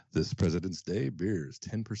This President's Day, beer is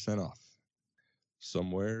 10% off.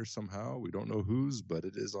 Somewhere, somehow, we don't know whose, but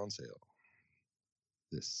it is on sale.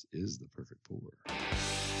 This is the perfect pour.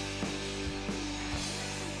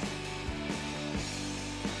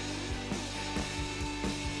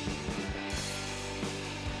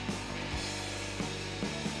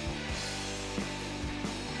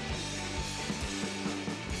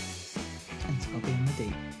 Thanks for being the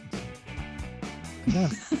date.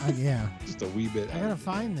 Yeah. Just a wee bit. I gotta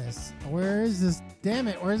find this. Where is this? Damn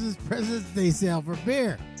it! Where's this President's Day sale for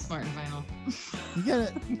beer? Smart and Vinyl. You got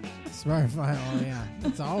it. Smart and Vinyl. Yeah,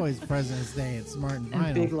 it's always President's Day at Smart and Vinyl.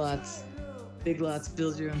 And Big Lots. Big Lots.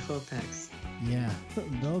 Build your own 12 packs. Yeah,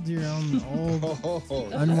 build your own old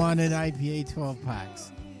unwanted IPA 12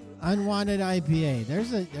 packs. Unwanted IPA.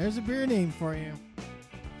 There's a beer name for you.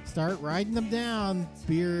 Start writing them down,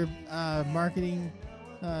 beer marketing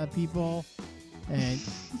people. And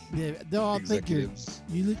they'll all think you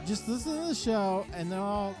just listen to the show, and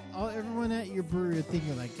they'll all everyone at your brewery will think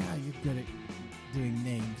you're like, God, you're good at doing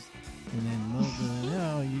names. And then little do they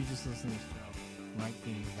know, you just listen to the show, write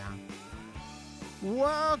things down.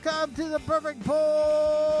 Welcome to the Perfect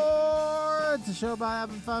Pour. It's a show about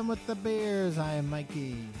having fun with the beers. I am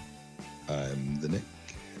Mikey. I'm the Nick.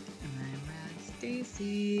 And I'm Rad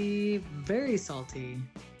Stacy. Very salty,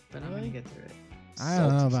 but I'm gonna get through it. I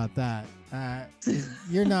don't know about that.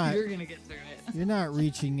 You're not. You're gonna get through it. You're not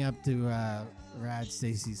reaching up to Rad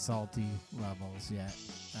Stacy salty levels yet.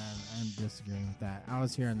 I'm disagreeing with that. I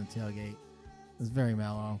was here on the tailgate. It was very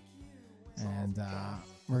mellow, and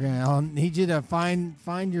I'll need you to find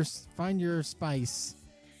your spice,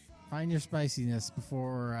 find your spiciness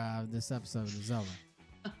before this episode is over.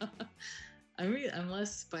 I mean, I'm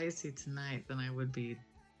less spicy tonight than I would be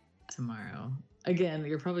tomorrow. Again,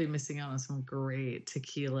 you're probably missing out on some great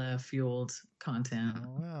tequila fueled content.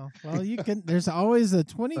 Oh, well, you can. There's always a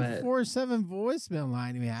 24/7 voicemail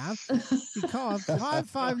line we have. You call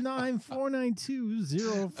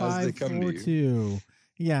 559-492-0542.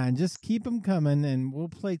 Yeah, and just keep them coming, and we'll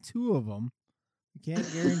play two of them. We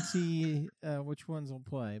can't guarantee which ones we'll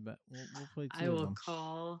play, but we'll play two. I of will them.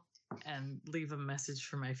 Call and leave a message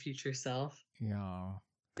for my future self. Yeah.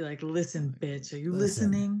 Be like, listen, bitch, are you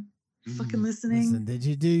listening? Fucking listening? Listen, did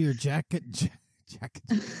you do your jacket? Did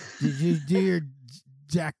you do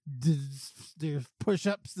your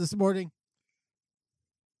push-ups this morning?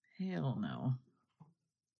 Hell no.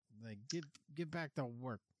 Like, get back to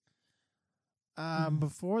work.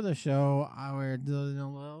 Before the show, I was doing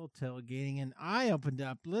a little tailgating, and I opened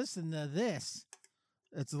up. Listen to this.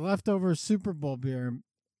 It's leftover Super Bowl beer,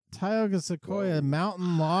 Tioga Sequoia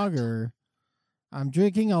Mountain Lager. I'm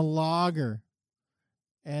drinking a lager.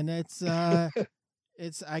 And it's I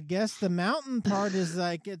guess the mountain part is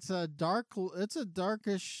like it's a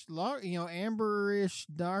darkish lager, amberish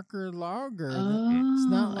darker lager. It's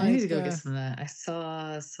not like I need to go get some of that. I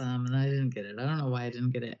saw some and I didn't get it. I don't know why I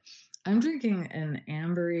didn't get it. I'm drinking an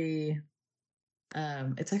ambery.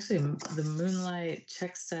 It's actually the Moonlight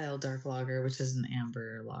Czech style dark lager, which is an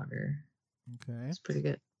amber lager. Okay, it's pretty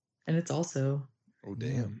good, and it's also. Oh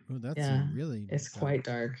damn! Oh, that's really. It's quite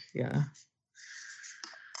dark. Yeah.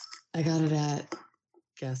 I got it at,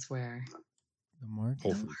 guess where? The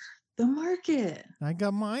market. The market. I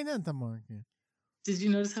got mine at the market. Did you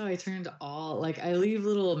notice how I turned I leave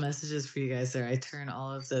little messages for you guys there. I turn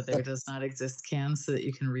all of the there does not exist cans so that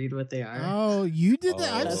you can read what they are. Oh, you did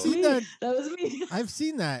that? I've seen that. That was me. I've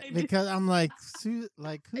seen that because I'm like, who's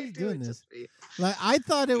doing this? Like, I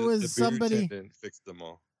thought it was somebody. Fixed them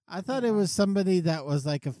all. I thought it was somebody that was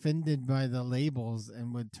like offended by the labels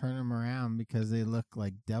and would turn them around because they look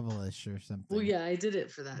like devilish or something. Well, yeah, I did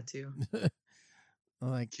it for that too.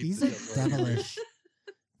 Like, these are devilish.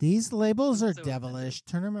 These labels are devilish.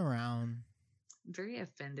 Turn them around. Very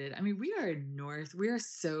offended. I mean, we are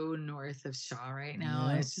so north of Shaw right now.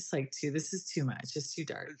 Yeah. It's just like this is too much. It's too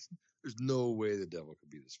dark. There's no way the devil could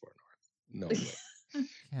be this far north. No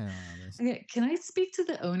way. Okay, can I speak to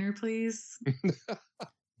the owner, please?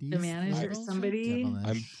 The manager, somebody.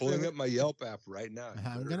 I'm pulling up my Yelp app right now.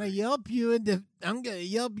 I'm gonna Yelp you into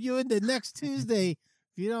next Tuesday if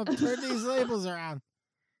you don't turn these labels around.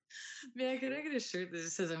 Man, can I get a shirt that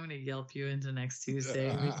just says I'm gonna Yelp you into next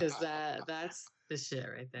Tuesday? Because that's the shit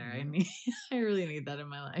right there. I really need that in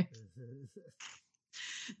my life.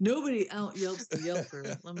 Nobody out Yelps the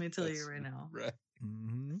Yelper. Let me tell you right now. Right.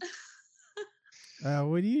 Mm-hmm.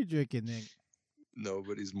 What are you drinking, Nick?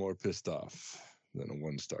 Nobody's more pissed off than a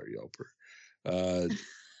 1-star Yelper.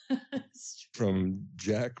 From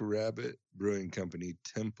Jack Rabbit Brewing Company,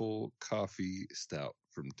 Temple Coffee Stout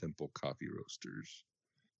from Temple Coffee Roasters.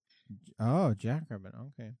 Oh, Jack Rabbit.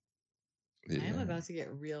 Okay. I am about to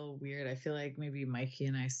get real weird. I feel like maybe Mikey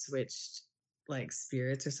and I switched like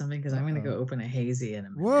spirits or something because I'm going to go open a hazy in a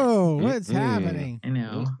minute. Whoa, what's happening? I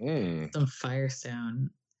know. Some Firestone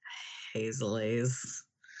Hazelays.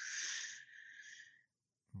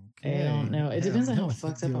 Okay. I don't know. It depends on how what to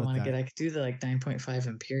fucked do up I with want to that. get. I could do the like 9.5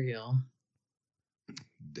 Imperial,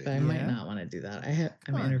 but I might not want to do that. I'm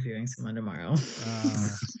Fine. interviewing someone tomorrow.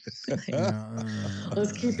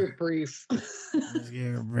 Let's keep it brief. Let's keep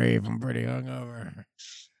it brief. I'm pretty hungover.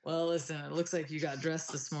 Well, listen, it looks like you got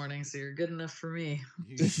dressed this morning, so you're good enough for me.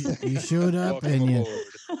 You showed up Welcome and aboard.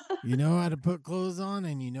 you know how to put clothes on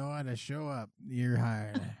and you know how to show up. You're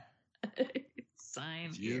hired. Sign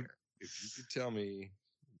If here. you could tell me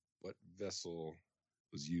what vessel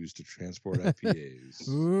was used to transport IPAs,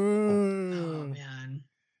 Oh man.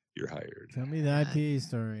 you're hired. Tell me the IPA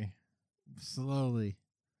story. Slowly.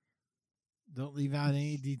 Don't leave out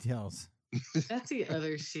any details. That's the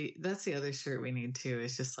other sheet. That's the other shirt we need too.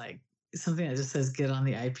 It's just like something that just says "Get on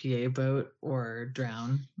the IPA boat" or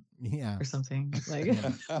 "Drown" Yeah. or something like.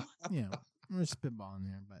 Yeah. We're spitballing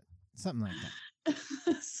here, but something like that.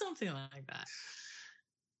 Something like that.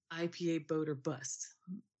 IPA boat or bust.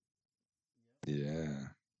 Yeah.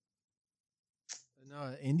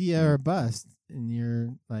 No, India or bust, and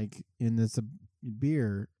you're like, and it's a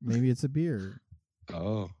beer. Maybe it's a beer.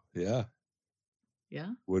 Oh, yeah.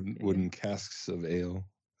 Yeah. Wooden casks of ale.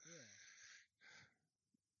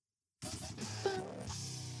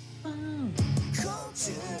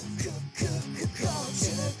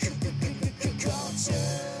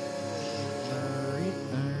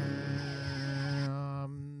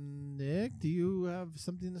 Nick, do you have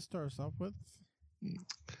something to start us off with?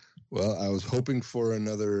 Well, I was hoping for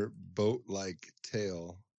another boat-like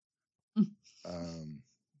tale,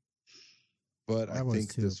 but I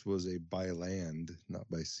think this was a by land, not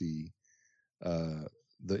by sea.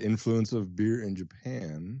 The influence of beer in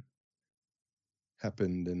Japan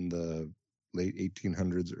happened in the late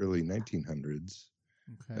 1800s, early 1900s,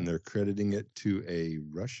 and they're crediting it to a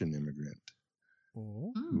Russian immigrant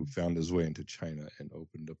who found his way into China and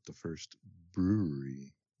opened up the first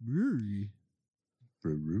brewery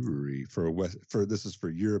for this is for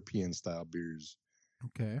European style beers.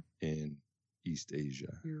 Okay. In East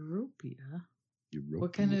Asia. Europea.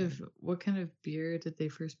 What kind of beer did they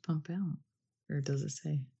first pump out? Or does it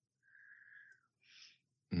say?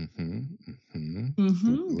 Get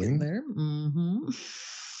there.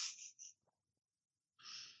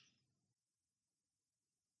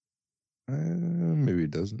 Maybe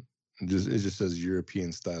it doesn't. It just says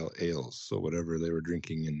European style ales. So whatever they were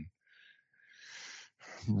drinking in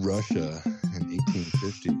Russia in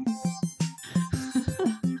 1850.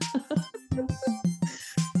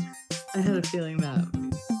 I had a feeling that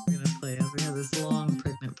we're gonna play as we have this long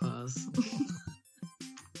pregnant pause.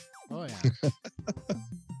 Oh yeah.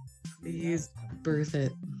 Please birth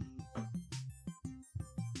it.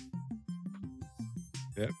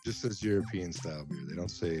 Yep, just says European style beer. They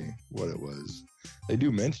don't say what it was. They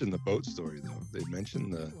do mention the boat story though. They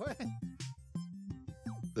mention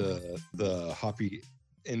the hoppy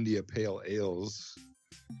India Pale Ales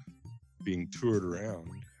being toured around.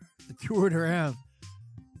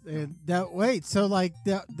 And so like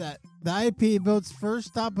the IPA boat's first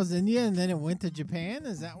stop was India, and then it went to Japan.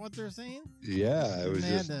 Is that what they're saying? Yeah, it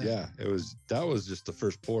was that was just the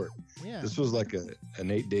first port. Yeah, this was like an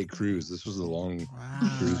 8-day cruise. This was a long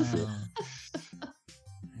cruise trip.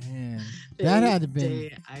 Man, that had to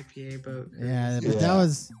be IPA boat. Yeah, but that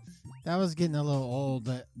was getting a little old.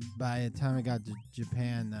 By the time it got to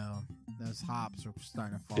Japan, though, those hops were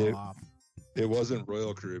starting to fall off. It wasn't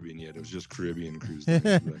Royal Caribbean yet. It was just Caribbean cruise. Like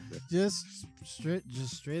that. just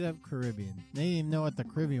straight up Caribbean. They didn't even know what the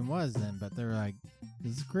Caribbean was then, but they're like,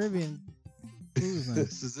 "This is Caribbean cruise line."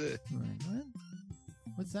 This is it. I'm like, what?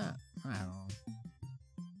 What's that? I don't know.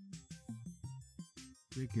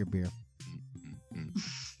 Drink your beer.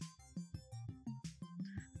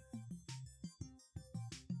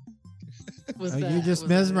 You're just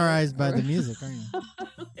mesmerized by the music, aren't you?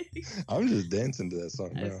 I'm just dancing to that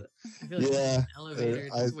song now. I feel like I'm in an elevator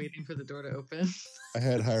just waiting for the door to open. I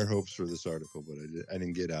had higher hopes for this article, but I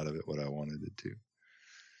didn't get out of it what I wanted it to.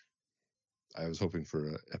 I was hoping for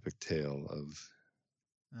an epic tale of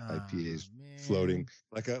IPAs floating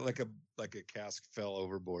like a cask fell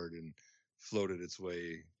overboard and floated its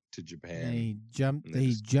way to Japan. They jumped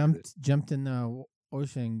in the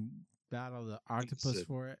ocean, battled the octopus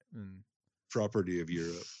for it, and property of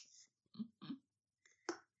Europe.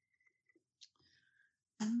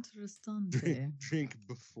 Interesting. Drink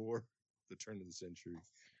before the turn of the century.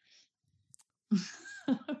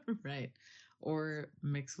 Right. Or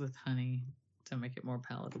mix with honey to make it more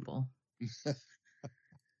palatable.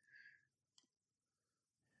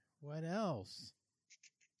 What else?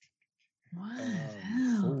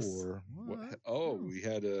 We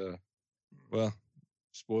had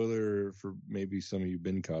spoiler for maybe some of you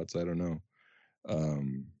Bincots, I don't know.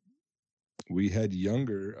 We had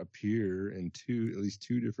Younger appear in at least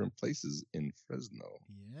two different places in Fresno.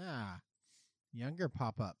 Yeah. Younger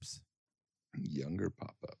pop-ups. Younger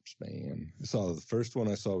pop-ups, man. I saw the first one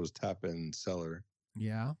I saw was Tap In Cellar.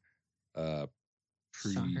 Yeah.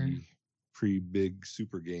 Pre big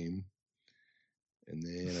super game. And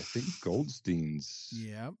then I think Goldstein's.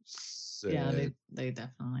 Yep. Yeah, they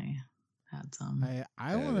definitely had some.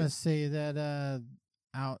 I want to say that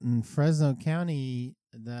out in Fresno County,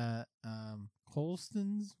 the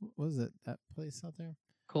Colston's, what was it, that place out there?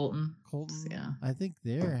 Colton, yeah. I think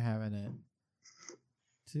they're having it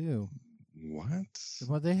too. What?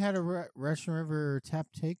 Well, they had a Russian River tap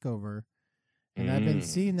takeover, and I've been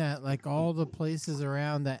seeing that like all the places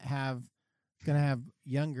around that gonna have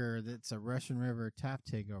Younger. That's a Russian River tap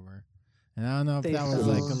takeover, and I don't know if that was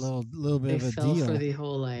like a little bit of a deal. They fell for the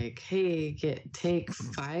whole like, hey, take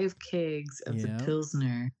 5 kegs of the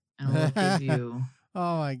Pilsner, and we'll give you.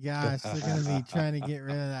 Oh my gosh, they're gonna be trying to get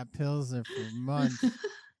rid of that Pilsner for months.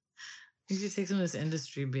 You should take some of this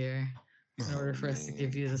industry beer in order for us to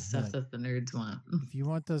give you the stuff that the nerds want. If you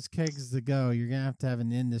want those kegs to go, you're gonna have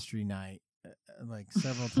an industry night, like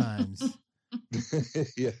several times.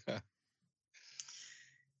 Yeah.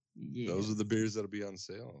 Those are the beers that'll be on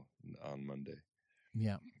sale on Monday.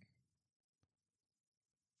 Yeah.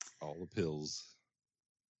 All the pills.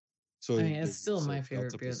 So I mean, it's still my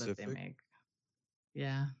favorite beer that they make.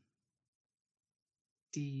 Yeah.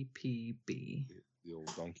 DPB. The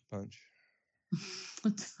old Donkey Punch.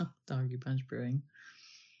 Donkey Punch Brewing.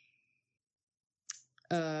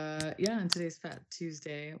 And today's Fat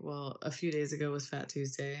Tuesday. Well, a few days ago was Fat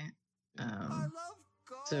Tuesday. I love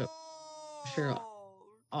gold. So I'm sure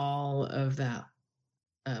all of that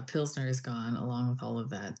Pilsner is gone, along with all of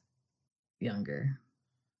that Younger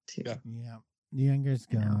too. Yeah. Younger's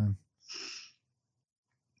gone.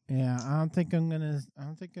 Yeah, I'm probably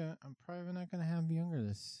not gonna have Younger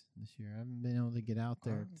this year. I haven't been able to get out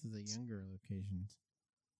there to the Younger locations.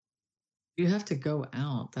 You have to go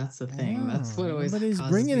out. That's the thing. That's what always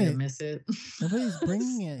causes me to miss it. Nobody's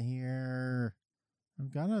bringing it here.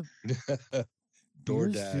 I've got a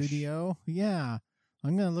DoorDash studio. Yeah,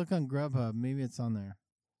 I'm gonna look on Grubhub. Maybe it's on there.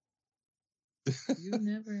 You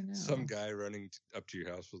never know. Some guy running up to your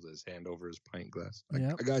house with his hand over his pint glass.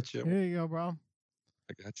 Yep. I got you. Here you go, bro.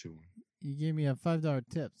 I got you one. You gave me a $5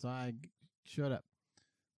 tip, so I shut up.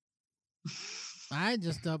 I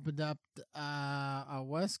just opened up a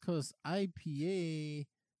West Coast IPA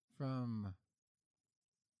from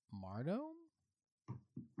Mardo.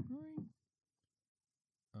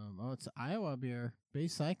 It's Iowa beer, Bay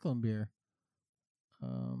Cyclone beer.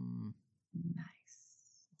 Nice.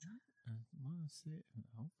 I want to say,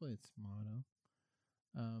 hopefully it's Mardo.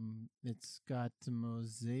 It's got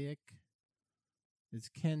Mosaic. It's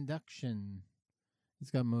Conduction.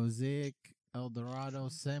 It's got Mosaic, Eldorado,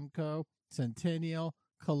 Semco, Centennial,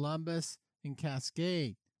 Columbus, and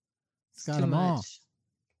Cascade. It's got them all.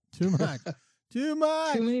 Too much. Too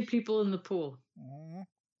much. Too many people in the pool.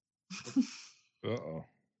 Uh-oh.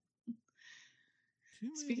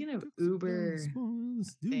 Speaking of Uber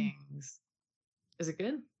things, is it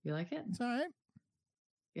good? You like it? It's all right.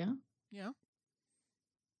 Yeah? Yeah.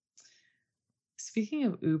 Speaking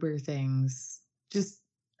of Uber things,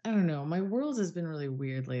 I don't know. My world has been really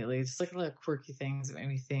weird lately. Just like a lot of quirky things that made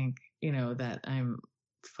me think, that I'm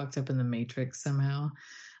fucked up in the matrix somehow.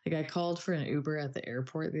 Like I called for an Uber at the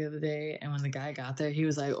airport the other day, and when the guy got there, he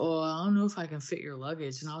was like, "Oh, I don't know if I can fit your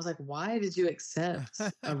luggage." And I was like, "Why did you accept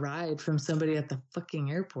a ride from somebody at the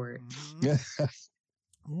fucking airport?" Yeah.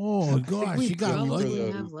 Oh gosh, you got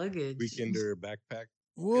luggage. Have luggage. Weekender backpack.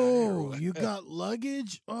 Whoa, you got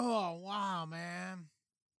luggage? Oh wow, man.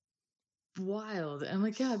 Wild. I'm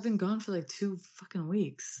like, yeah, I've been gone for like 2 fucking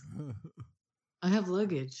weeks. I have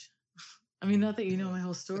luggage. I mean, not that you know my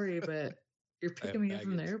whole story, but you're picking me up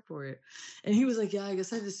from the airport. And he was like, yeah, I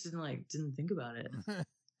guess I just didn't think about it.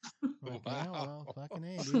 Wow. Well, fucking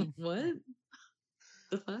A, dude. What?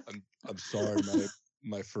 The fuck? I'm sorry,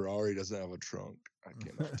 my Ferrari doesn't have a trunk. I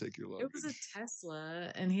cannot take your luggage. It was a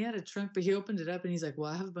Tesla, and he had a trunk, but he opened it up, and he's like, well,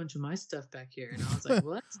 I have a bunch of my stuff back here. And I was like,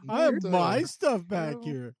 what? I have my stuff back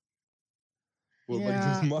here. Well,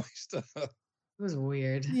 like my stuff. It was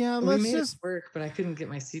weird. Yeah, we made it work, but I couldn't get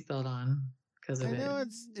my seatbelt on because of it. I know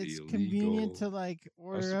it's convenient to like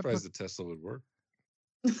order I'm surprised the Tesla would work.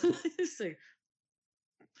 It's like,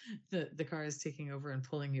 the car is taking over and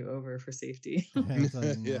pulling you over for safety. It's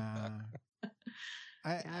like, nah.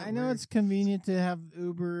 I know it's convenient to have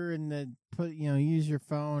Uber and to put, use your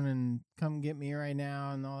phone and come get me right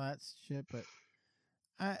now and all that shit, but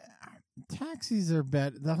taxis are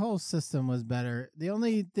better. The whole system was better. The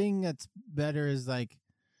only thing that's better is like,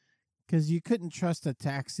 because you couldn't trust a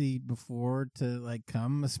taxi before to like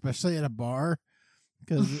come, especially at a bar,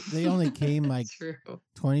 because they only came like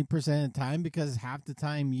 20% of the time, because half the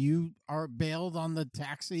time you are bailed on the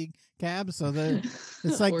taxi cab. So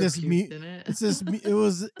it's like this. It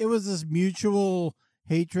was this mutual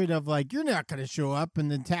hatred of like, you're not going to show up,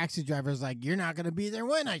 and the taxi driver's like, you're not going to be there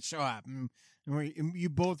when I show up, and you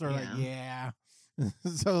both are like, yeah.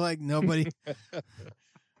 So like nobody.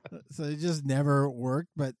 So it just never worked.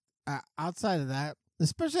 But outside of that,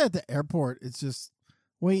 especially at the airport, it's just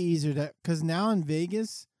way easier because now in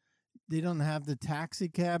Vegas, they don't have the taxi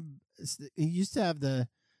cab. It used to have the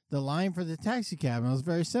line for the taxi cab, and it was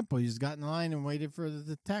very simple. You just got in the line and waited for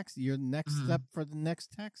the taxi, your next step for the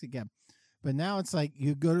next taxi cab. But now it's like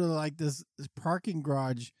you go to like this parking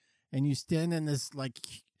garage, and you stand in this like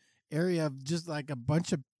area of just like a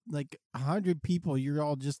bunch of like 100 people. You're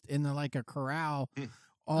all just in like a corral,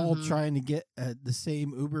 all trying to get the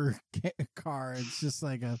same Uber car. It's just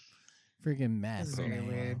like a freaking mess. It's very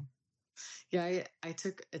weird. Yeah, I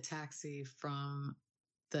took a taxi from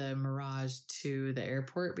the Mirage to the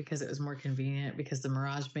airport because it was more convenient, because the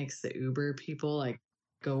Mirage makes the Uber people like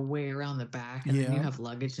go way around the back, and then you have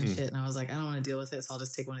luggage and shit. And I was like, I don't want to deal with it, so I'll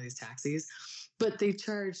just take one of these taxis. But they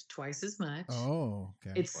charged twice as much. Oh,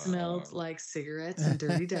 okay. It smelled like cigarettes and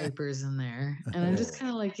dirty diapers in there. And I'm just kind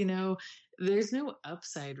of like, there's no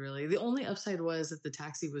upside really. The only upside was that the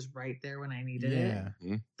taxi was right there when I needed it.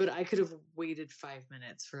 But I could have waited 5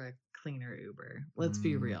 minutes for a cleaner Uber. Let's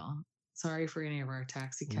be real. Sorry for any of our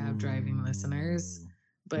taxi cab driving listeners,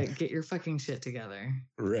 but get your fucking shit together.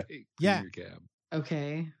 Right. Yeah. Your cab.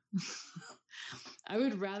 Okay. I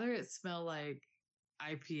would rather it smell like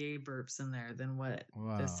IPA burps in there than what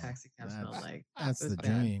this taxi cab smelled like. That's the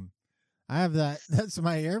dream. I have that. That's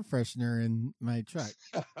my air freshener in my truck.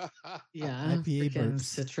 Yeah, IPA burps.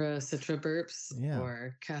 Citra burps,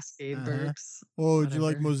 or Cascade burps. Oh, would you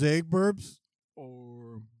like Mosaic burps?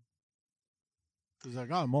 Or because I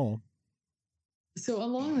got them all. So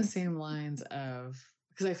along the same lines of,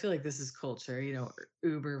 because I feel like this is culture,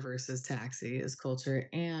 Uber versus taxi is culture,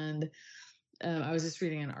 and I was just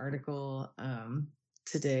reading an article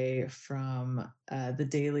today from the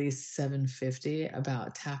Daily 750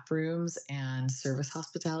 about tap rooms and service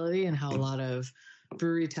hospitality, and how a lot of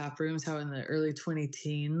brewery tap rooms, how in the early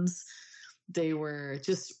 2010s, they were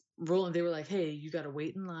just rolling. They were like, hey, you got to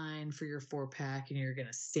wait in line for your 4-pack, and you're going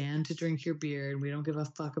to stand to drink your beer, and we don't give a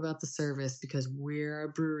fuck about the service because we're a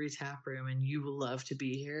brewery tap room and you love to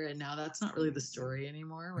be here. And now that's not really the story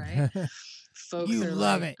anymore, right? Folks you are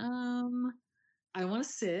love like, it. I want to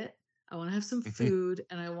sit, I want to have some food,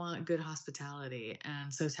 and I want good hospitality.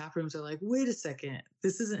 And so tap rooms are like, wait a second,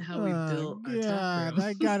 this isn't how we built our tap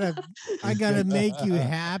room. I gotta make you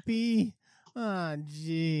happy. Oh,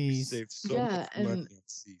 geez. Saved so much money on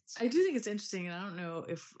seats. I do think it's interesting, and I don't know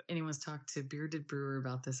if anyone's talked to Bearded Brewer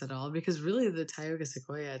about this at all, because really the Tioga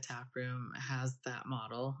Sequoia tap room has that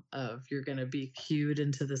model of you're going to be queued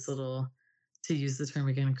into this little, to use the term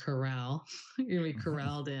again, corral. You're going to be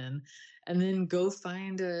corralled in, and then go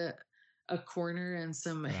find a corner and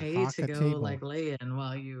some hay to go like lay in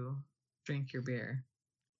while you drink your beer.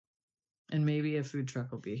 And maybe a food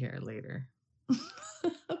truck will be here later.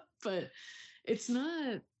 But it's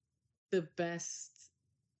not the best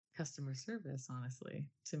customer service, honestly,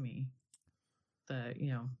 to me. The,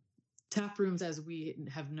 tap rooms as we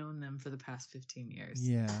have known them for the past 15 years.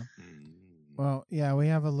 Yeah. Well, yeah, we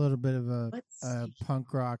have a little bit of a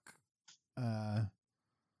punk rock,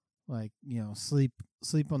 like, sleep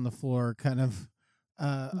on the floor kind of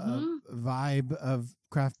vibe of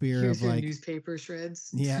craft beer. Here's of your like newspaper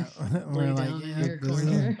shreds. Yeah. We're like, down in your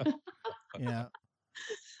corner. Yeah.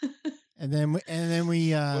 And then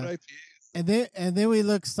we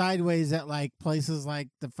look sideways at like places like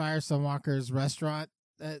the Firestone Walker's restaurant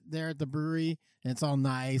there at the brewery, and it's all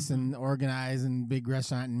nice and organized and big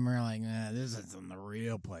restaurant, and we're like, this isn't the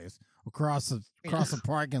real place. Across the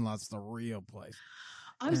parking lot's the real place.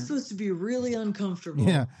 I'm supposed to be really uncomfortable.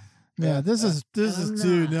 Yeah. This is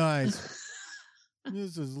too nice.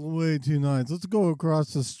 This is way too nice. Let's go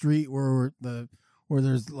across the street where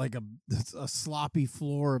there's like a sloppy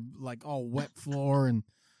floor, like all wet floor, and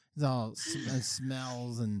it's all it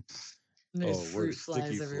smells, and there's fruit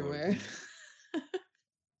flies everywhere.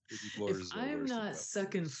 If I'm not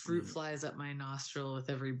sucking fruit flies up my nostril with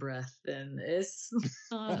every breath, then it's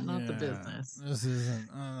not the business. This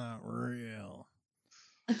isn't not real.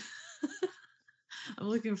 I'm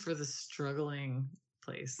looking for the struggling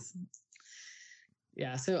place.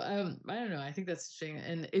 Yeah, so I don't know. I think that's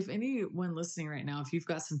interesting. And if anyone listening right now, if you've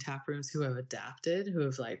got some tap rooms who have adapted, who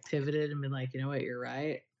have like pivoted and been like, you know what, you're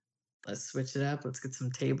right. Let's switch it up. Let's get some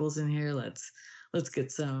tables in here. Let's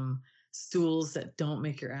get some stools that don't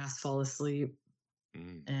make your ass fall asleep,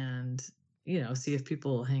 and see if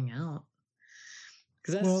people will hang out.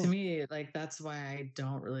 Because that's to me, like that's why I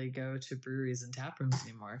don't really go to breweries and tap rooms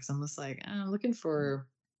anymore. Because I'm just like, I'm looking for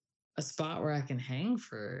a spot where I can hang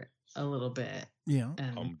for a little bit. Yeah.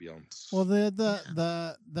 And ambiance. Well,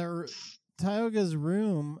 the Tioga's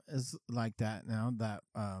room is like that now. That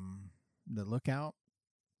the Lookout.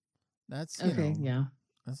 That's okay. Yeah.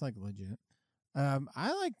 That's like legit.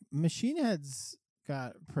 I like Machine Head's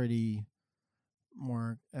got pretty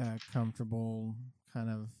more comfortable kind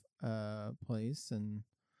of place, and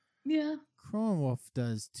yeah, Kronwolf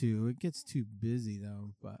does too. It gets too busy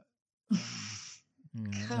though, but.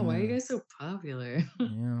 God, why are you guys so popular? Like,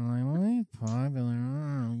 why are you popular?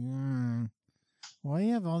 Oh, why do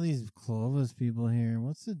you have all these Clovis people here?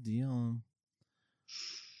 What's the deal?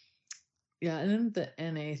 Yeah, and then the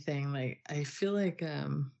NA thing, like I feel like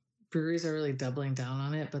breweries are really doubling down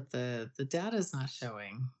on it, but the data is not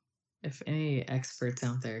showing. If any experts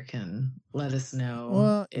out there can let us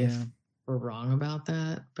know if we're wrong about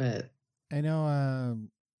that, but I know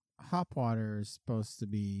Hopwater is supposed to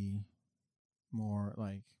be more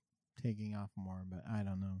like taking off more, but I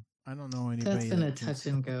don't know. I don't know anybody. That's been a touch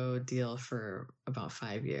and go deal for about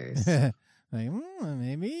 5 years. Like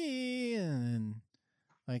maybe, and then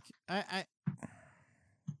like I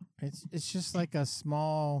it's just like a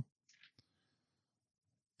small.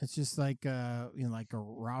 It's just like like a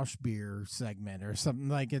Rausch beer segment or something.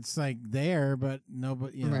 Like it's like there, but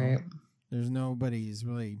nobody, right. There's nobody's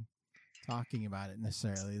really talking about it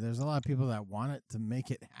necessarily. There's a lot of people that want it to make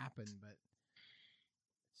it happen, but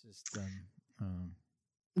it's just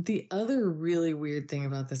The other really weird thing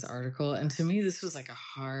about this article, and to me this was like a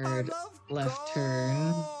hard left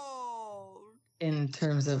turn in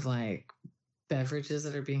terms of like beverages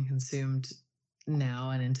that are being consumed now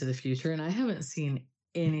and into the future, and I haven't seen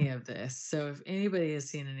any of this. So if anybody has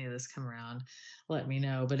seen any of this come around, let me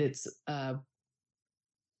know. But it's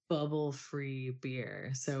bubble-free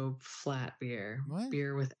beer, so flat beer,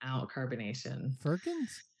 beer without carbonation.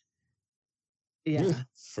 Firkins? Yeah.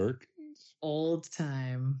 Firkins? Old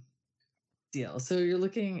time deal. So you're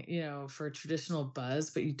looking, for traditional buzz,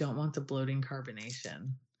 but you don't want the bloating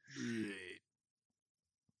carbonation.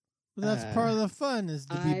 Well, that's part of the fun is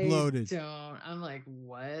to be bloated. I'm like,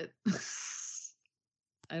 what?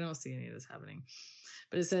 I don't see any of this happening.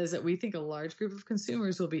 But it says that we think a large group of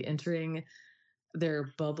consumers will be entering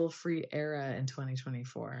their bubble-free era in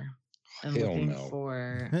 2024 and looking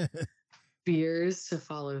for beers to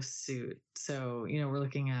follow suit. So, we're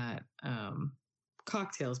looking at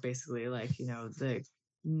cocktails, basically, like, the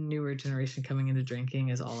newer generation coming into drinking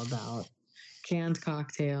is all about canned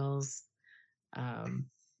cocktails,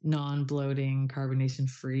 non-bloating,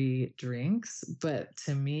 carbonation-free drinks. But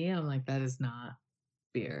to me, I'm like, that is not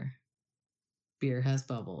beer. Beer has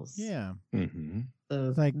bubbles. Yeah. Mm-hmm.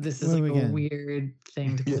 So this is like a weird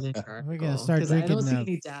thing to put in our article. We're going to start drinking I don't see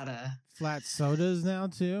any data. Flat sodas now,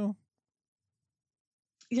 too?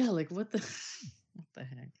 Yeah, like what the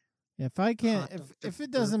heck? If I can't, if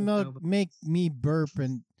it doesn't make me burp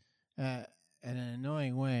in an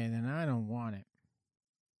annoying way, then I don't want it.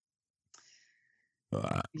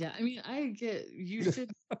 Yeah, I mean, I get you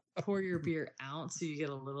should pour your beer out so you get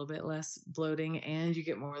a little bit less bloating and you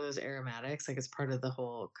get more of those aromatics. Like it's part of the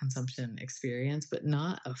whole consumption experience, but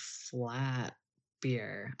not a flat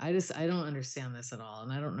beer. I don't understand this at all,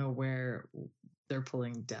 and I don't know where they're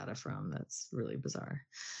pulling data from. That's really bizarre.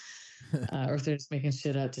 Or if they're just making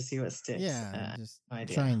shit up to see what sticks. Yeah, just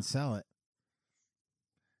try and sell it.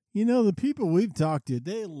 The people we've talked to,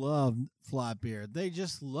 they love flat beer. They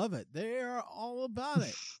just love it. They are all about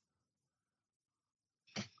it.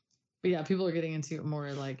 But yeah, people are getting into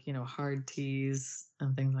more like, hard teas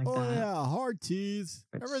and things like that. Oh, yeah, hard teas.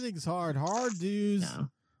 Everything's hard. Hard dews. No.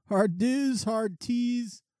 Hard dews, hard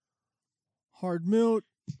teas, hard milk.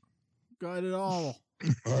 Got it all.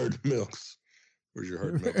 Hard milks. Where's your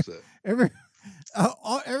hard milks at?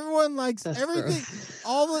 Everyone likes everything.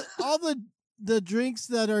 All the drinks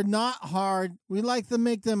that are not hard, we like to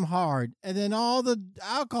make them hard, and then all the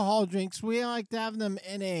alcohol drinks, we like to have them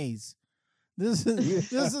NAs. This is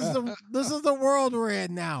the world we're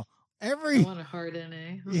in now. I want a hard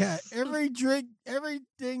NA. Yeah, every drink,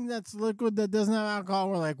 everything that's liquid that doesn't have alcohol,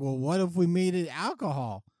 we're like, well, what if we made it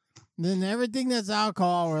alcohol? And then everything that's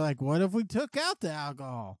alcohol, we're like, what if we took out the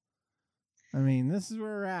alcohol? I mean, this is where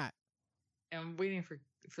we're at. I'm waiting for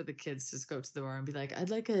the kids to just go to the bar and be like, I'd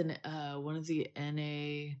like one of the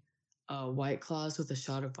NA White Claws with a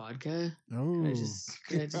shot of vodka. Oh,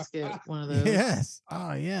 could I just get one of those? Yes.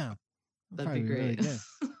 Oh, yeah. That'd be great. Really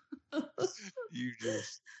You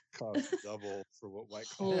just cost double for what White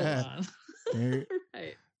Claw. Hold on.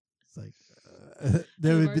 Right. It's like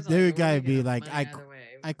they would gotta be like, I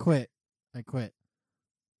quit.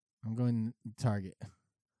 I'm going to Target.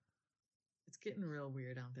 It's getting real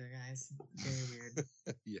weird out there, guys. Very weird.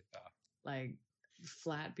 Yeah. Like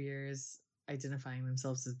flat beers identifying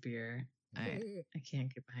themselves as beer. I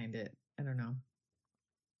can't get behind it. I don't know.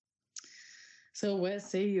 So what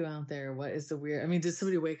say you out there? What is the weird? I mean, did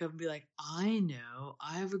somebody wake up and be like, I know,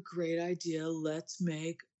 I have a great idea. Let's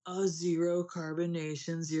make a 0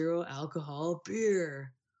 carbonation, 0 alcohol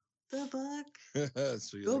beer. The fuck?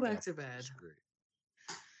 So go back to bed. Great.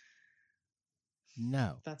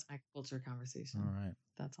 No. That's my culture conversation. All right.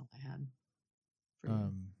 That's all I had for you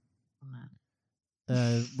on that.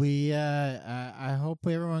 I hope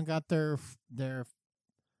everyone got their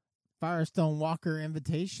Firestone Walker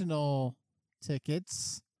Invitational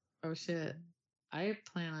tickets. Oh shit. I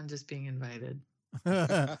plan on just being invited.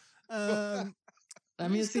 I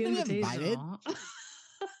mean, it's the invitational.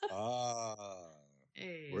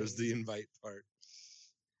 Hey. Where's the invite part?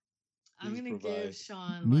 I'm going to give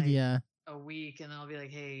Sean media a week and I'll be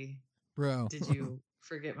like, hey, bro, did you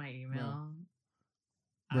forget my email?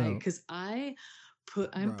 Bro. Because I'm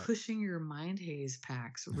pushing your Mind Haze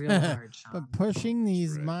packs real hard, Sean. But pushing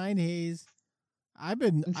these Mind Haze, I'm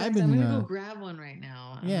gonna go grab one right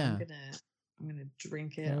now. Yeah. I'm gonna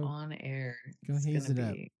drink it on air. Go haze it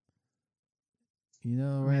up. You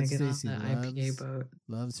know, Red Stacy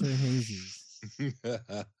loves her hazies. Get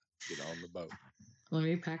on the boat. Let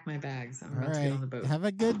me pack my bags. I'm about to get on the boat. Have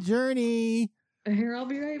a good journey. Here, I'll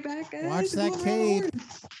be right back, guys. Watch that cape.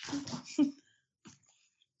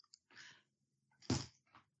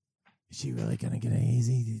 Is she really gonna get a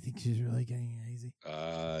hazy? Do you think she's really getting a hazy?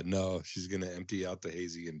 No, she's gonna empty out the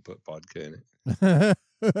hazy and put vodka in it.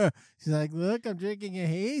 She's like, "Look, I'm drinking a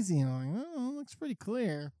hazy." And I'm like, "Oh, it looks pretty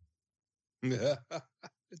clear."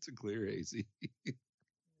 It's a clear hazy.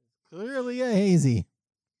 Clearly a hazy.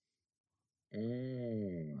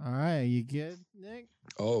 All right, you good, Nick?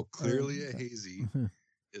 Oh, clearly a hazy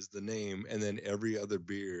is the name, and then every other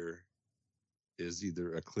beer is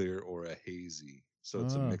either a clear or a hazy. So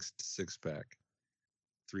it's a mixed 6-pack.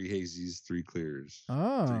 3 hazies, 3 clears.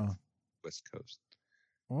 3 West Coast.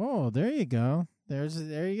 Oh, there you go. There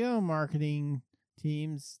you go, marketing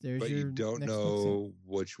teams. But you don't know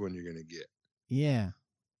which one you're gonna get. Yeah.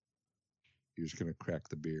 You're just gonna crack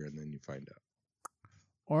the beer and then you find out.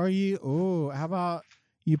 Or how about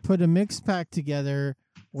you put a mix pack together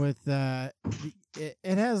with it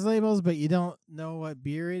has labels, but you don't know what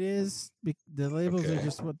beer it is. The labels are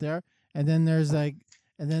just what they are. And then there's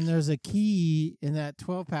a key in that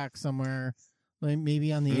 12-pack somewhere, like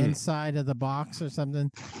maybe on the inside of the box or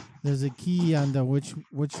something. There's a key on the which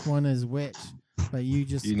one is which, but you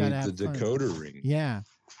gotta have the decoder ring. Yeah,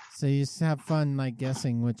 so you just have fun like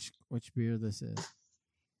guessing which beer this is.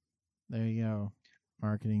 There you go,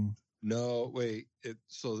 marketing. No, wait. It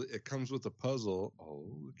comes with a puzzle. Oh,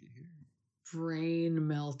 look at here. Brain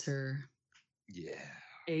Melter. Yeah.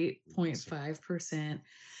 8.5%.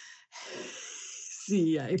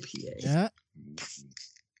 CIPA. Yeah.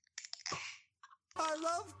 I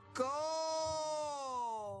love gold.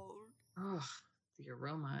 Oh, the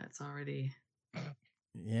aroma. It's already.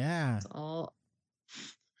 Yeah. It's all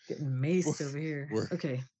getting maced over here.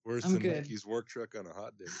 Okay. Worse I'm than good. Mikey's work truck on a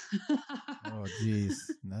hot day. Oh, jeez.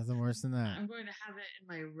 Nothing worse than that. I'm going to have it in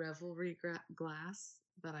my Revelry glass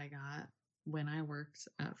that I got when I worked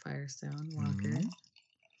at Firestone Walker.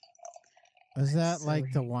 Is that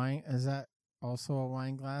like the wine? Is that also a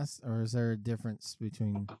wine glass, or is there a difference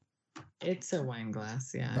between? It's a wine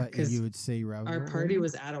glass, yeah. But you would say Revelry. Our party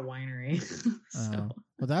was at a winery.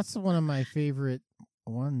 Well, that's one of my favorite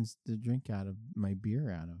ones to drink out of, my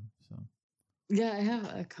beer out of. So. Yeah, I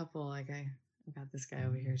have a couple. Like I got this guy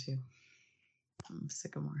over here too.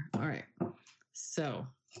 Sycamore. All right. So,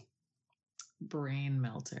 Brain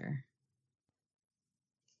Melter.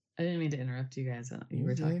 I didn't mean to interrupt you guys. You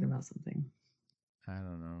were talking about something. I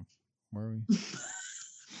don't know. Were we?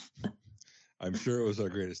 I'm sure it was our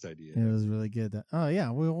greatest idea. It was really good. Oh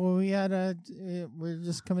yeah, we had we're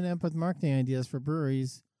just coming up with marketing ideas for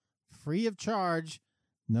breweries, free of charge.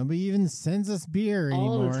 Nobody even sends us beer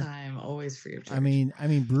anymore. always free of charge. I mean,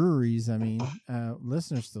 breweries.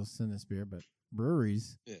 Listeners still send us beer, but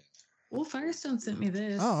breweries. Yeah. Well, Firestone sent me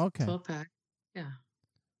this. Oh, okay. 12-pack. Yeah.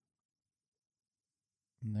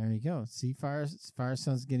 And there you go. See,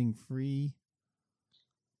 Firestone's getting free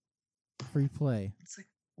play. It's like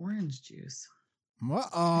orange juice.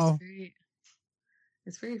 Uh-oh.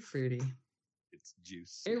 It's very fruity. It's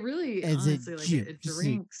juice. It really, Is honestly, it it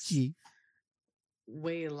drinks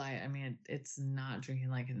way light. I mean, it's not drinking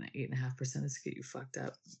like an 8.5% to get you fucked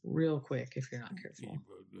up real quick if you're not careful.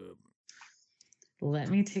 Let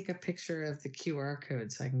me take a picture of the QR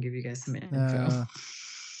code so I can give you guys some info.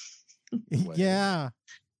 Yeah.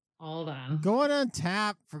 Hold on. Go on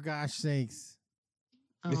tap, for gosh sakes.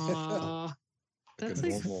 Oh, that's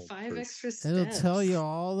like 5 extra steps. It'll tell you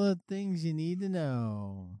all the things you need to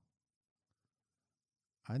know.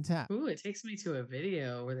 Untap. Ooh, it takes me to a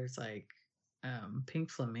video where there's like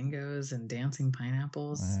pink flamingos and dancing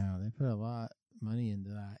pineapples. Wow, they put a lot of money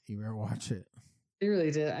into that. You better watch it. They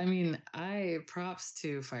really did. I mean, props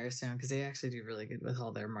to Firestone because they actually do really good with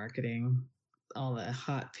all their marketing. All the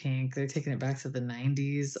hot pink. They're taking it back to the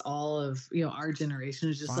 90s. All of, our generation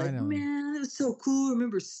is just like, man, it was so cool.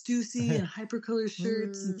 Remember Stussy and hypercolor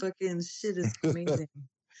shirts and fucking shit is amazing.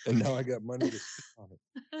 And now I got money to spend on it.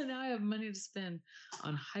 Now I have money to spend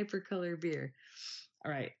on hypercolor beer.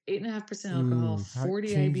 All right. 8.5% alcohol,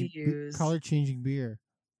 40 IBUs. Color changing beer.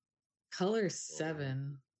 Color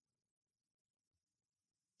 7.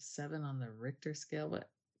 7 on the Richter scale. What?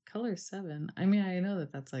 Color 7. I mean, I know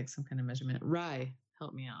that's like some kind of measurement. Rye,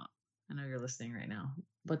 help me out. I know you're listening right now.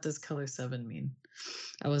 What does color 7 mean?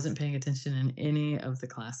 I wasn't paying attention in any of the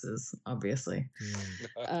classes, obviously.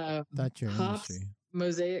 That's your hops, industry.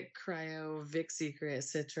 Mosaic Cryo, Vic Secret,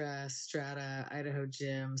 Citra, Strata, Idaho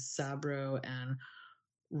Jim, Sabro, and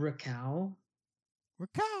Rakau.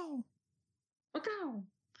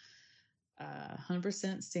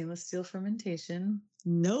 100% stainless steel fermentation.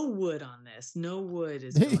 No wood on this. No wood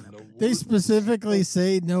is going up. They specifically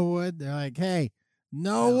say no wood. They're like, hey,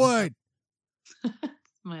 no wood.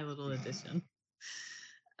 My little addition.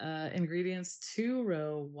 Ingredients: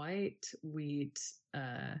 2-row white wheat,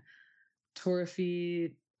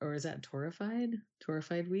 torrefied, or is that torrefied?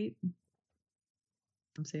 Torrefied wheat.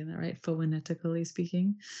 I'm saying that right, phonetically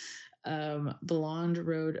speaking. Blonde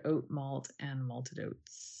road oat malt and malted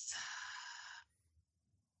oats.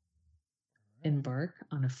 Embark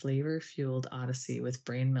on a flavor-fueled odyssey with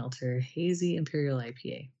Brain Melter Hazy Imperial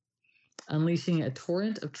IPA, unleashing a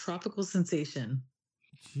torrent of tropical sensation.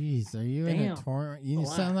 Jeez, are you in a torrent? You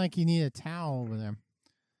sound like you need a towel over there.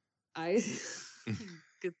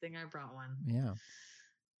 Good thing I brought one. Yeah.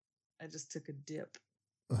 I just took a dip.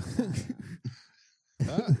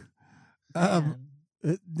 I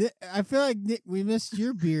feel like Nick, we missed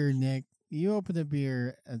your beer, Nick. You opened a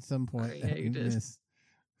beer at some point. Yeah, you did.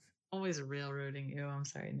 Always railroading you. I'm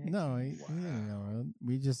sorry, Nick. No, we didn't railroad.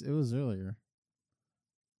 It was earlier.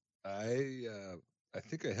 I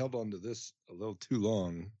think I held on to this a little too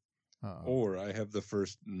long. Or I have the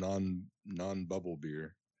first non-bubble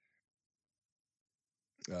beer.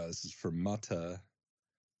 This is for Mata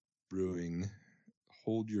Brewing.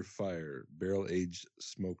 Hold Your Fire barrel-aged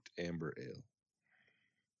smoked amber ale.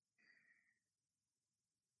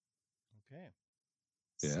 Okay.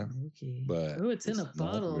 Yeah, Smoky. but it's in a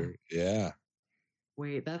bottle. Yeah.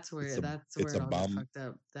 Wait, that's where it all got fucked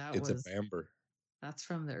up. It's a Bamber. That's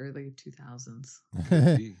from the early 2000s.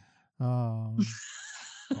 Oh.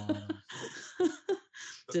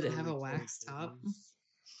 Did it have a wax top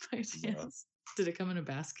by chance? No. Did it come in a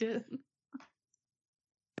basket?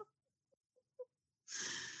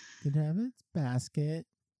 Did it have its basket?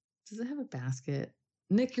 Does it have a basket?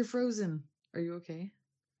 Nick, you're frozen. Are you okay?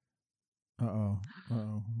 Uh-oh.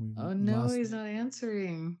 Oh, no, he's not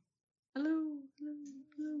answering. Hello.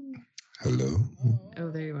 Oh,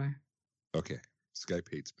 there you are. Okay. Skype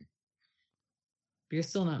hates me. You're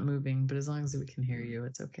still not moving, but as long as we can hear you,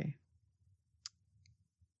 it's okay.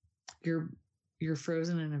 You're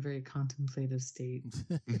frozen in a very contemplative state.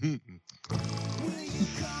 Will you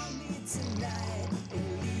call me tonight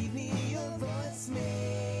and leave me your voicemail?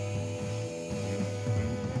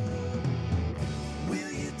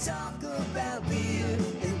 Will you talk about beer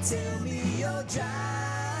and tell me you're driving?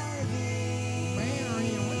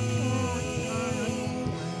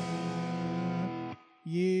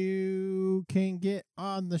 You can get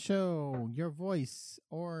on the show, your voice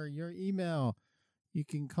or your email. You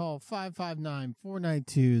can call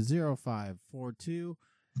 559-492-0542,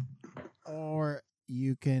 or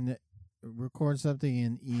you can record something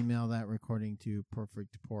and email that recording to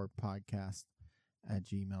perfectpourpodcast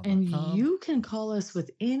 @gmail.com. And you can call us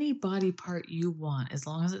with any body part you want, as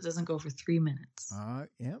long as it doesn't go for 3 minutes.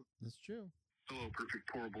 Yep, that's true. Hello, Perfect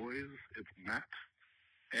Poor Boys. It's Matt.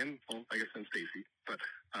 And, well, I guess I'm Stacy. But,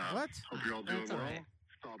 What? Hope you're all doing That's well. all right.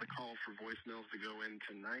 Saw the call for voicemails to go in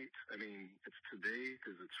tonight. I mean, it's today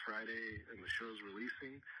because it's Friday and the show's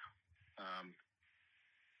releasing.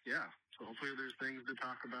 Yeah, so hopefully there's things to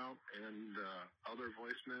talk about and other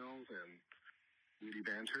voicemails and witty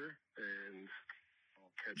banter. And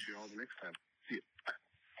I'll catch you all the next time. See you. Bye.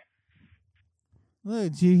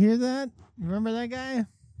 Look, did you hear that? Remember that guy?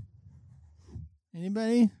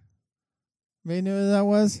 Anybody? Anybody know who that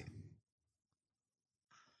was?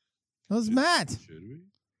 That was Matt. Should we?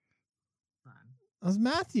 That was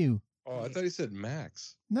Matthew. Oh, I thought he said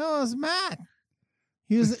Max. No, it was Matt.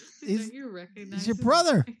 He was. Don't you recognize he's your his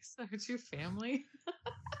brother. voice? It's your family.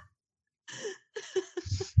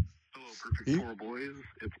 Hello, Perfect Poor Boys.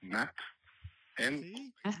 It's Matt. And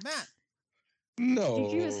See? Matt. No.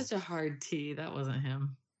 He gave us such a hard T. That wasn't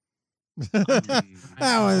him. Wait a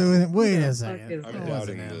Fuck second. is I'm that?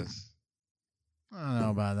 doubting this. I don't know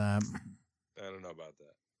about that. I don't know about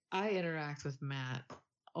that. I interact with Matt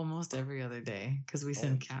almost every other day because we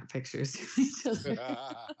send cat pictures to each other.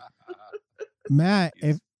 Matt,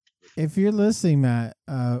 if you're listening, Matt,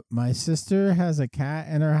 my sister has a cat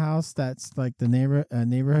in her house that's like the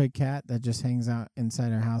neighborhood cat that just hangs out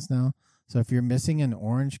inside her house now. So if you're missing an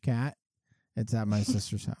orange cat, it's at my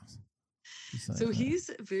sister's house. So he's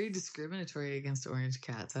very discriminatory against orange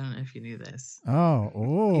cats. I don't know if you knew this. Oh,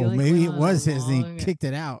 like, maybe it went on was a his and long- he kicked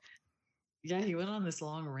it out. Yeah, he went on this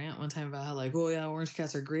long rant one time about how, like, oh yeah, orange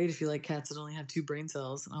cats are great if you like cats that only have 2 brain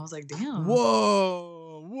cells. And I was like, damn.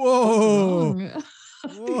 Whoa.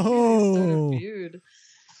 What's wrong? Start a feud.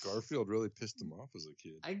 Garfield really pissed him off as a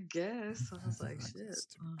kid. I guess. I was like, shit.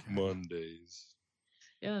 Mondays.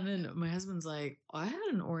 Yeah, and then my husband's like, I had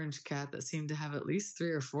an orange cat that seemed to have at least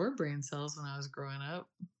 3 or 4 brain cells when I was growing up.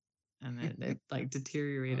 And then it like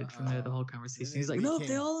deteriorated from there, the whole conversation. He's like, no,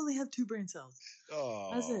 they all only have 2 brain cells. Oh,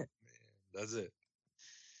 That's it. Man. That's it.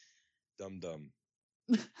 Dumb.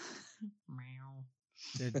 Meow.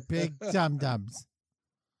 They're big dum-dums.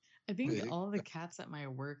 I think Big. all the cats at my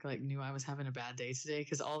work like knew I was having a bad day today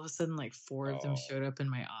because all of a sudden like 4 of them showed up in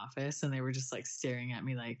my office and they were just like staring at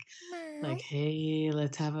me like, hey,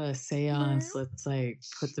 let's have a seance. Let's like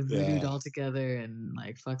put the voodoo doll together and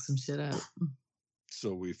like fuck some shit up.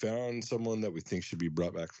 So we found someone that we think should be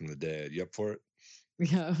brought back from the dead. You up for it?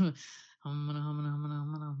 Yeah.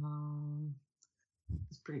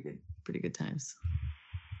 It's pretty good times.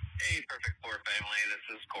 Hey, Perfect Poor family. This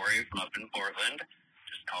is Corey from up in Portland.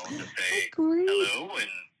 Just calling to say Hi, Corey. hello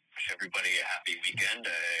and wish everybody a happy weekend.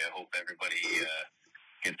 I hope everybody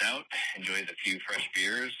gets out, enjoys a few fresh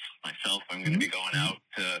beers. Myself, I'm going to be going out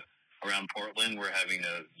around Portland. We're having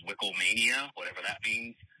a Zwickle Mania, whatever that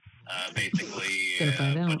means. Basically, a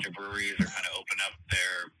bunch of breweries are kind of opening up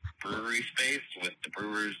their brewery space with the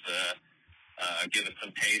brewers giving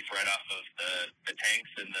some taste right off of the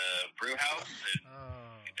tanks in the brew house. And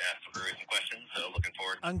get to ask the breweries some questions. So looking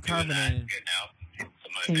forward to doing that, getting out and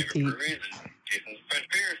some of my favorite breweries and tasting some fresh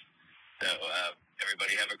beers. So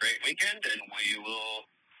everybody have a great weekend, and we will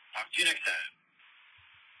talk to you next time.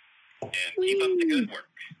 And keep up the good work.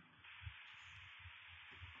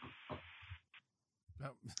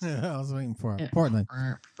 I was waiting for it. Portland.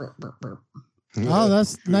 Burp. Oh,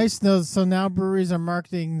 that's nice. Though. So now breweries are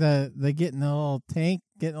marketing the getting a little tank,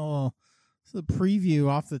 getting a little preview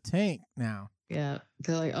off the tank now. Yeah,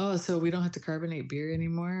 they're like, oh, so we don't have to carbonate beer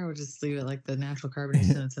anymore. We'll just leave it like the natural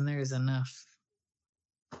carbonation that's in there is enough.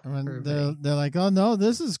 And they're like, oh no,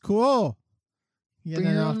 this is cool. Getting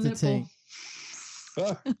it off the tank.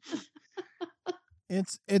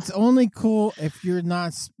 It's only cool if you're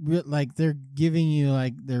not like they're giving you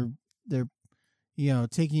like they're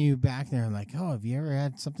taking you back there and like, oh, have you ever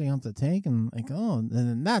had something off the tank? And like, oh,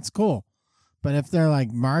 then that's cool. But if they're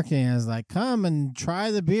like marketing as like, come and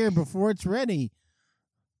try the beer before it's ready,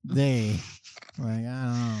 they like, I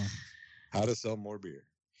don't know how to sell more beer.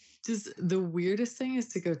 Just the weirdest thing is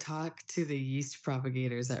to go talk to the yeast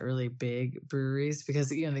propagators at really big breweries because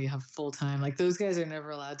they have full time. Like those guys are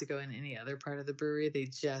never allowed to go in any other part of the brewery. They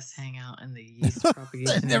just hang out in the yeast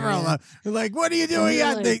propagation. They're never allowed. They're like, what are you doing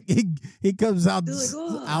out there? He comes out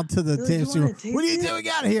out to the table. What are you doing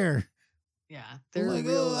out here? Yeah, they're like,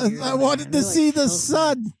 real. I wanted to see the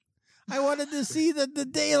sun. I wanted to see the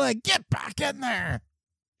daylight. Get back in there.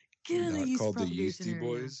 Get in the yeast called the propagation Yeasty area.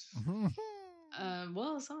 Boys.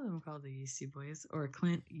 Well, some of them are called the Yeasty Boys or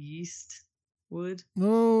Clint Yeastwood.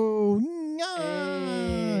 Oh,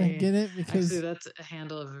 Hey. Get it? Because actually, that's a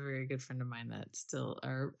handle of a very good friend of mine that still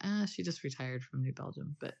are. She just retired from New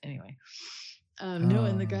Belgium, but anyway. No,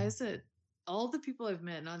 and the guys that all the people I've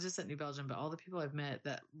met, not just at New Belgium, but all the people I've met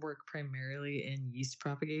that work primarily in yeast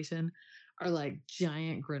propagation are like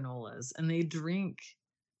giant granolas, and they drink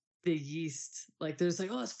the yeast. Like there's like,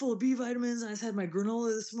 oh, it's full of B vitamins. I just had my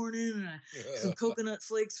granola this morning and some coconut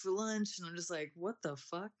flakes for lunch. And I'm just like, what the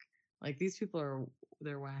fuck? Like these people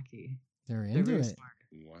they're wacky. They're into very it. Smart.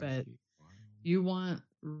 But you want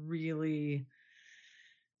really,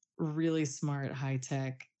 really smart, high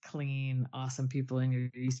tech, clean, awesome people in your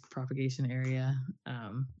yeast propagation area.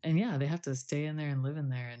 And yeah, they have to stay in there and live in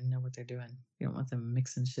there and know what they're doing. You don't want them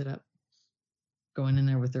mixing shit up, going in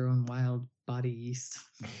there with their own wild body yeast.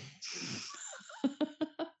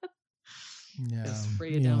 Yeah,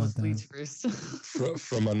 spray it down with bleach first.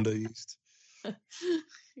 from under yeast.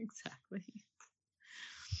 Exactly.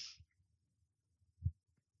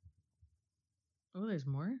 Oh, there's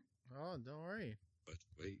more? Oh, don't worry. But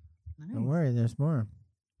wait. Nice. Don't worry, there's more.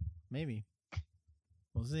 Maybe.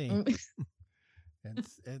 We'll see.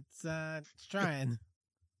 It's trying.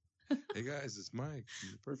 Hey guys, it's Mike.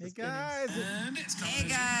 Hey guys. Hey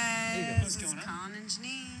guys. What's going on? Colin and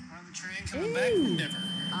Janine. We're on the train coming back from Denver.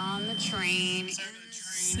 On the train. Sorry for the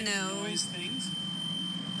Snow. noise things.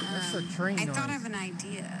 What's for train I noise? thought of an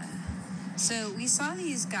idea. So we saw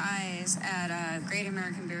these guys at Great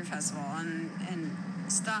American Beer Festival, and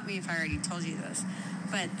stop me if I already told you this,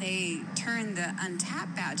 but they turned the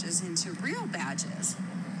Untapped badges into real badges.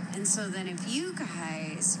 And so then if you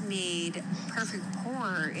guys made Perfect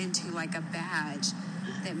Pour into like a badge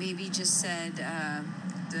that maybe just said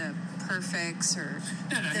the Perfects or...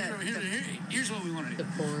 Here's what we want to do.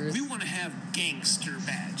 We want to have gangster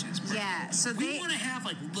badges, bro. Yeah, so we want to have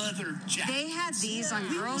like leather jackets. They had these on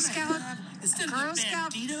Girl Scout. Instead Girl of the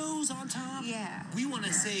Scout banditos on top, yeah, we want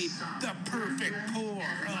to say the Perfect Pour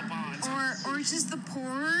up on top. Or just the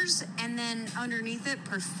pours, and then underneath it,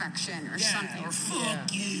 perfection or something. Or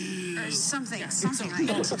fuck you. Or something like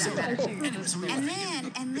that.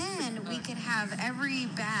 And then we could have every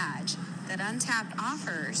badge that Untapped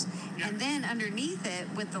offers, and then underneath it,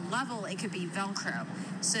 with the level, it could be Velcro.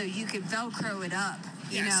 So you could Velcro it up,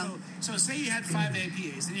 you know. So say you had 5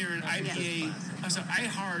 IPAs, then you're an IPA, I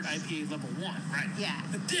hard IPA level 1, right? Yeah.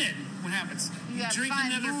 But then, what happens? You drink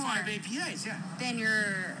another 5 APAs, Then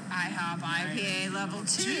you're IHOP IPA level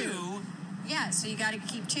 2. Yeah, so you got to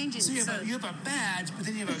keep changing. So you have a badge, but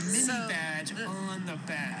then you have a mini badge on the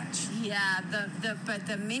badge. Yeah, but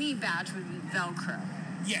the mini badge would be Velcro.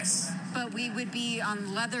 Yes. But we would be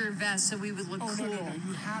on leather vests, so we would look cool. No.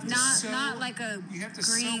 You have to not like a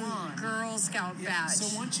green Girl Scout badge.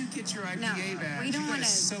 So once you get your IPA badge, we don't want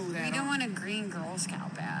to. We don't want a green Girl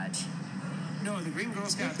Scout badge. No, the green Girl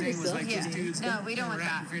Scout thing was like these dudes. No, we don't want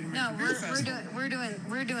that. No, we're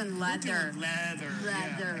doing leather.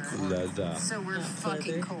 Leather. So we're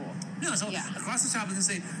fucking cool. No, so across the top is gonna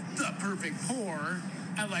say the Perfect Pour.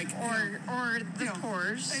 I like or the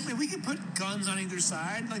pours. We can put guns on either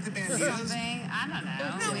side, like the banditos. Something. I don't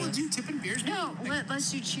know. No, we'll do tipping beers. No,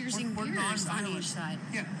 let's do cheersing beers on each side.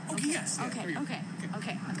 Yeah. Okay. Yes. Okay.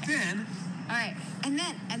 Then. All right, and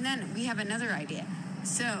then we have another idea.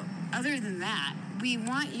 So other than that, we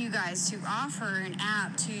want you guys to offer an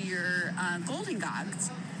app to your Golden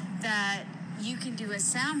Gogs that you can do a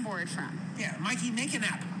soundboard from. Yeah, Mikey, make an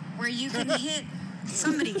app where you can hit.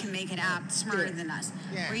 Somebody can make an app smarter than us.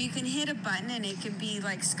 Yeah. Where you can hit a button and it could be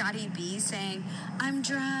like Scotty B saying, "I'm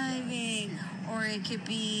driving," or it could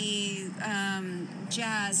be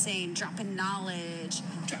Jazz saying, "Dropping knowledge,"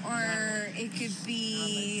 or it could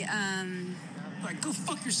be. Like, go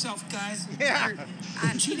fuck yourself, guys. Yeah.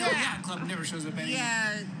 Chino Yacht Club never shows up anymore.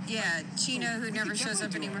 Yeah. Chino, who never shows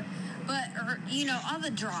up anymore. But, all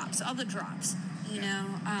the drops.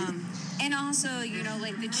 And also,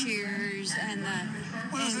 like the cheers and the...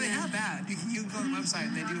 Well, so they have that. You can go on the website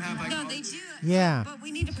and they do have like... No, they do. Yeah. But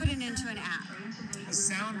we need to put it into an app. A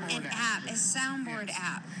soundboard app. A soundboard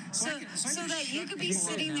app. So that you could be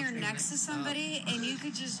sitting there next to somebody and you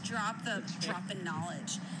could just drop in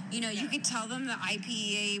knowledge. You could tell them the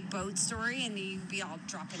IPA boat story and you'd be all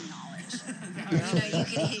dropping knowledge. You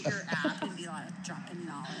could hit your app and be like, dropping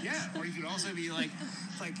knowledge. Yeah, or you could also be like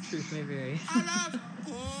Truth may vary. I love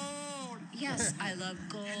gold. Yes, I love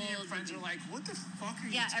gold. And your friends are like, what the fuck are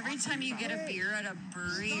you Yeah, every time you get a beer at a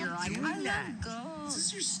brewery, you're like, I love gold. This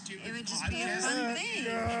is your stupid It would just be a fun thing.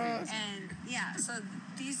 And so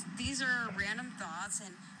these are random thoughts,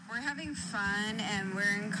 and we're having fun, and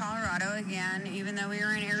we're in Colorado again. Even though we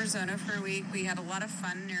were in Arizona for a week, we had a lot of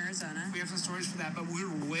fun in Arizona. We have some stories for that, but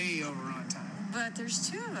we're way over on time. But there's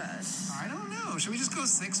 2 of us. I don't know. Should we just go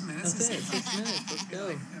 6 minutes? That's it. 6 minutes. Let's go.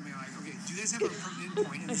 I mean, like, okay, do you guys have a permanent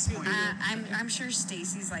point at this point? I'm sure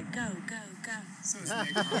Stacy's like, go, go, go. So is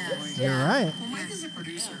Nick probably. You're right. Well, Mike is a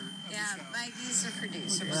producer of the Yeah, show. Mike is a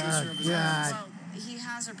producer. God. Well, he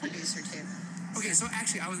has a producer too. Okay, so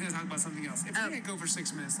actually, I was going to talk about something else. If we're going to go for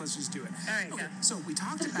 6 minutes, let's just do it. All right, okay, go. so we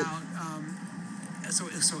talked about so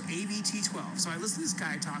AVT12. So I listened to this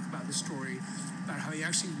guy talk about the story about how he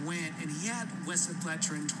actually went and he had Wesley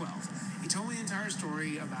Fletcher in 12. He told me the entire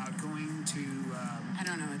story about going to I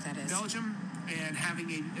don't know what that is. Belgium and having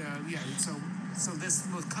a so this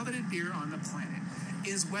most coveted beer on the planet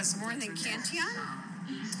is West More than Cantillon?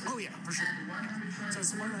 Oh yeah, for sure. So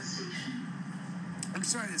it's more than. I'm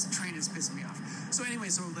sorry, this train is pissing me off. So anyway,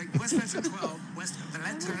 so like West Fletcher 12, West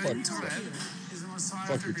Fletcher 12 is the most sought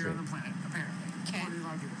after beer on the planet, apparently. Okay. According to a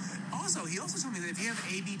lot of people. Also, he also told me that if you have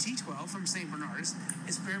ABT 12 from St. Bernard's,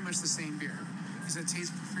 it's very much the same beer. He said it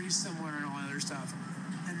tastes pretty similar and all other stuff.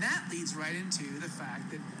 And that leads right into the fact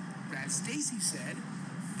that Brad Stacy said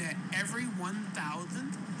that every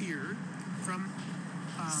 1,000th beer from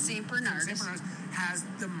St. Bernard's has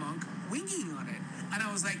the monk winging on it. And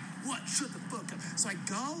I was like, what? Shut the fuck up. So I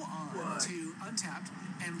go on to Untapped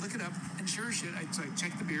and look it up, and sure as shit, so I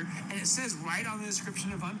check the beer, and it says right on the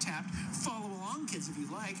description of Untapped, follow along, kids, if you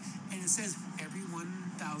like, and it says every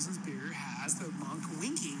 1,000th beer has the monk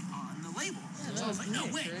winking on the label. Yeah, so I was like, no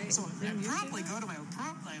way. Right? So I promptly go to my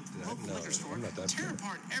local liquor store, tear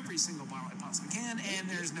apart every single bottle I possibly can, and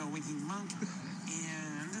there's no winking monk.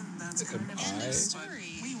 And that's kind of End of it.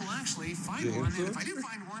 story. But we will actually find one, and if I do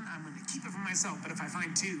find one, I'm going to keep it for myself. But if I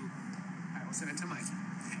find 2, I will send it to Mikey.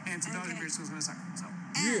 And to Belgian Beer School's going to suck. So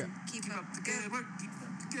And keep keep up up the good work. Keep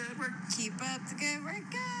up the good work. Keep up the good work,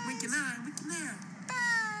 guys. Winking eye, winking eye. Bye.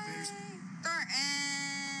 There's- Thornton.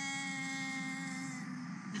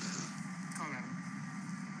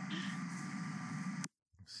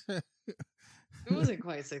 Colorado. It wasn't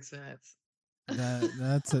quite 6 minutes.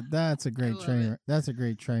 That's a great love train. it. That's a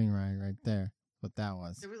great train ride right there. What that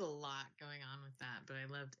was. There was a lot going on with that, but I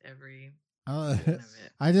loved every Oh, second of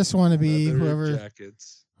it. I just want to be Leather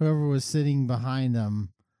jackets. whoever was sitting behind them.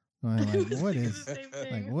 Going like, what is The same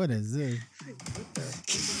thing. like what is this?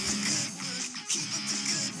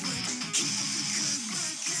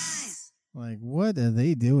 Like, what are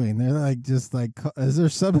they doing? They're like, just like, is there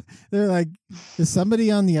some? They're like, is somebody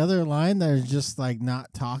on the other line that is just like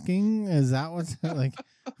not talking? Is that what's like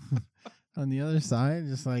on the other side?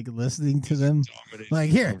 Just like listening to them. Like,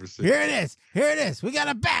 here it is. Here it is. We got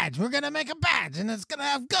a badge. We're gonna make a badge, and it's gonna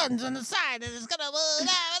have guns on the side, and it's gonna.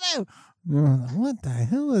 What the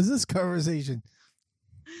hell is this conversation?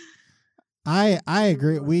 I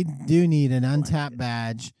agree. We do need an Untapped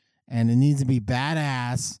badge, and it needs to be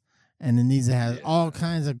badass. And it needs to have all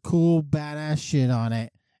kinds of cool, badass shit on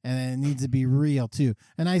it. And it needs to be real, too.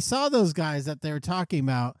 And I saw those guys that they were talking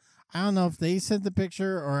about. I don't know if they sent the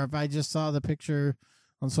picture or if I just saw the picture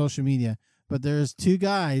on social media. But there's 2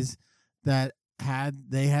 guys that had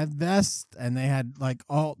vests and they had like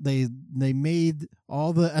they made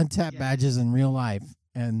all the Untapped badges in real life.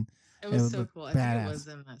 And It was so cool. I think badass. it was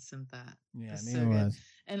them that sent that. Yeah, It's I so knew it good. was.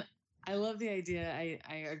 And I love the idea.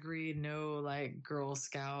 I agree. No, like Girl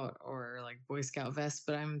Scout or like Boy Scout vest,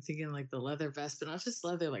 but I'm thinking like the leather vest, but not just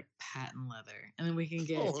leather, like patent leather. And then we can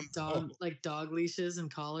get dog leashes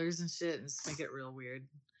and collars and shit, and just make it real weird.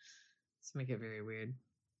 Let's make it very weird.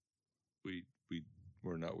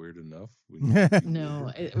 We're not weird enough.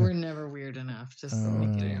 No, we're never weird enough. Just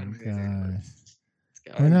make it even weirder. Let's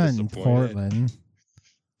go. We're not in Portland.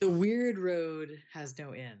 The weird road has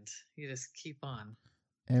no end. You just keep on.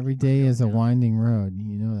 Every day is a winding road.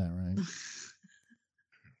 You know that, right?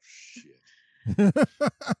 Shit.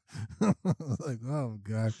 Like, oh,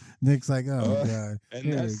 God. Nick's like, oh, God. And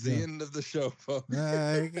Here that's we the go. end of the show, folks.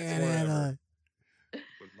 I can't handle it.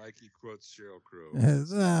 When Mikey quotes Sheryl Crow.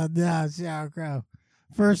 Oh, no, Sheryl Crow.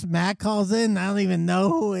 First, Matt calls in. I don't even know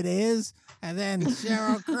who it is. And then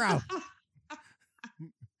Sheryl Crow.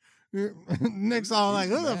 Nick's all like,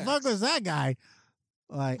 who the fuck was that guy?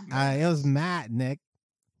 Like, it was Matt, Nick.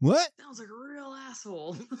 What? Sounds like a real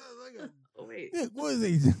asshole. Oh wait. Nick, what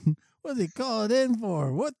is he calling in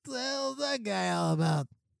for? What the hell is that guy all about?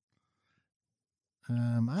 I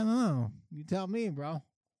don't know. You tell me, bro.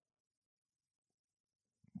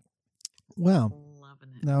 Well, Loving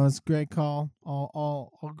it. that was a great call.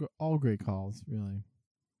 All great calls, really.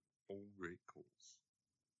 All great calls.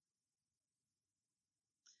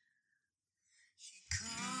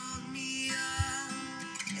 Called me up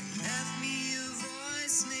and left me a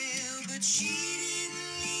voicemail, but she didn't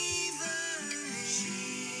leave her name.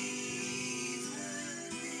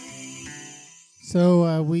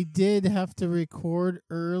 So we did have to record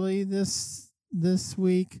early this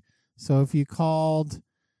week. So if you called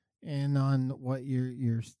and on what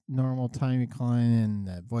your normal time you call in and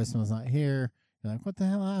the voicemail's not here, you're like, what the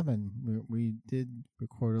hell happened? We did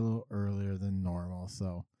record a little earlier than normal,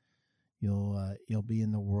 so you'll be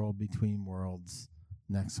in the world between worlds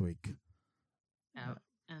next week. Yeah,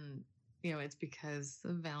 and it's because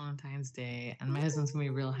of Valentine's Day, and my husband's gonna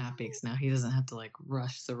be real happy because now he doesn't have to like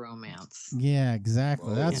rush the romance. Yeah,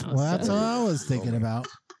 exactly. That's what I was thinking about.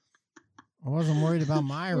 I wasn't worried about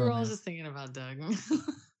my romance. We're all just thinking about Doug.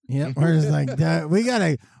 Yep, we're just like, Doug, we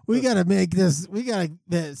gotta make this. We gotta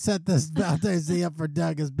set this Valentine's Day up for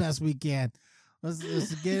Doug as best we can.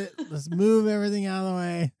 Let's get it. Let's move everything out of the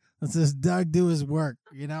way. Let's just Doug do his work.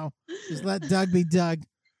 Just let Doug be Doug,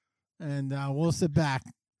 and we'll sit back.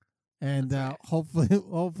 And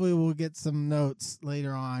hopefully we'll get some notes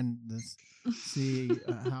later on to see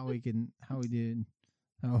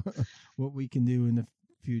what we can do in the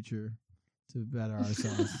future to better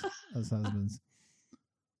ourselves as husbands.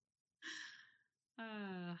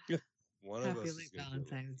 Happy late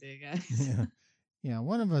Valentine's Day, guys. Yeah.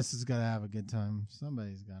 One of us has got to have a good time.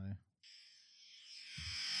 Somebody's got to.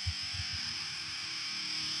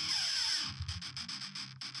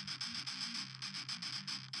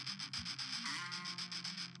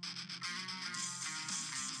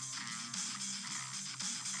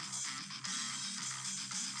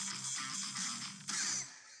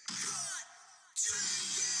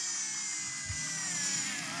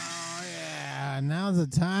 Now's the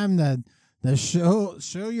time that the show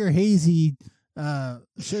your hazy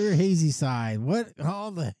side. What all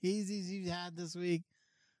the hazies you've had this week?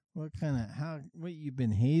 What you've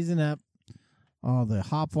been hazing up? All the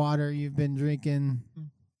hop water you've been drinking?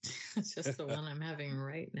 It's just the one I'm having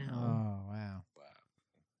right now. Oh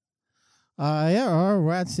wow. Yeah.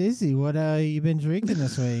 Rat Stacey, what you been drinking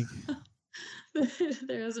this week?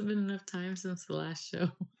 There hasn't been enough time since the last show.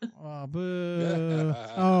 Oh, boo.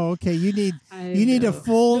 Oh, okay. You need a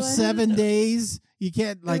full 7 days. You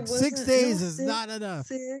can't 6 days is not enough.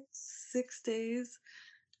 6 days.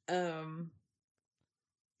 Yeah,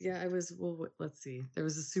 I was. Well, let's see. There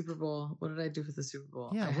was a Super Bowl. What did I do for the Super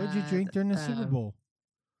Bowl? Yeah, what did you drink during the Super Bowl?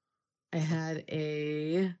 I had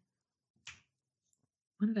a.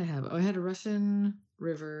 What did I have? Oh, I had a Russian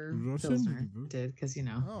River Pilsner. Did because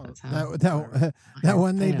that's how that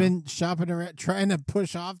one they've been shopping around trying to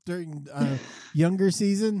push off during younger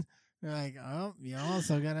season. They're like, oh, you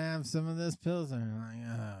also gotta have some of this Pilsner. I'm like,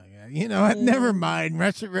 oh yeah, you know what? Never mind,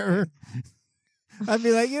 Russian River. I'd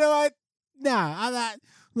be like, you know what? Nah, I'm not.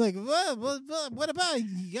 Like, what about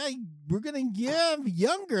we're gonna give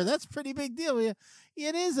younger? That's a pretty big deal. Yeah,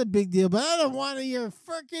 it is a big deal, but I don't want your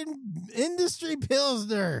freaking industry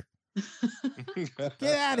Pilsner.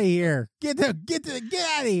 Get out of here! Get out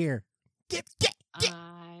of here! Get!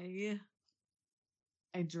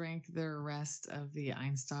 I drank the rest of the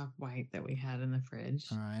Einstock White that we had in the fridge.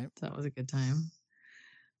 All right, so that was a good time.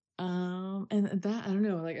 And that I don't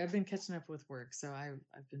know. Like I've been catching up with work, so I've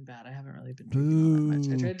been bad. I haven't really been drinking all that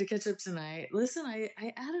much. I tried to catch up tonight. Listen, I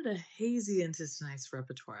added a hazy into tonight's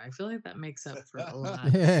repertoire. I feel like that makes up for a lot.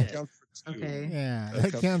 Of shit. Okay. Yeah,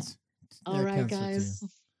 that counts. All right, guys.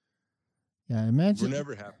 Yeah, imagine. We're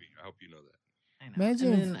never happy. I hope you know that. I know.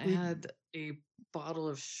 Imagine. And then I had a bottle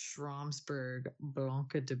of Schramsberg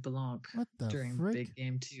Blanca de Blanc during Big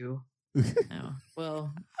Game 2. No,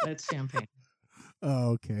 well, that's champagne.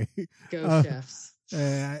 Oh, okay. Go Chefs.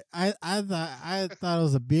 I thought it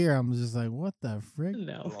was a beer. I was just like, what the frick?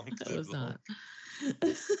 No, that was not.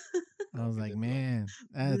 I was like, man,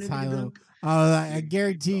 that's high level. I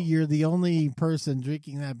guarantee you're the only person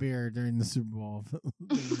drinking that beer during the Super Bowl.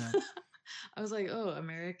 I was like, oh,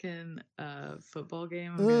 American football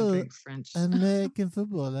game. I'm going to drink French. American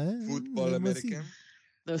football, eh? Football American.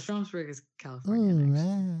 The Stromsburg is California.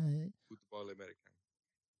 Right. Football American.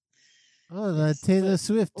 Oh, the Taylor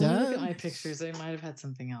Swift. Look at my pictures. They might have had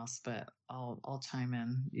something else, but I'll chime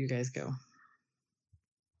in. You guys go.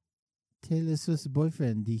 Taylor Swift's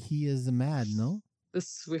boyfriend. He is mad, no? The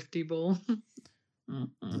Swifty Bowl.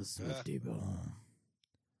 The Swifty Bowl.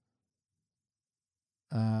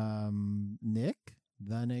 Nick?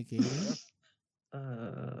 The Nick 80?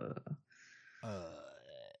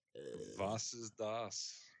 Was ist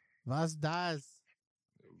das? Was das?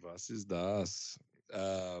 Was ist das?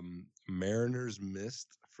 Mariner's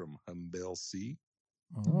Mist from Humble Sea.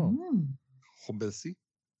 Oh. Humble Sea?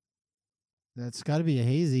 That's got to be a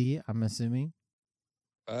hazy, I'm assuming.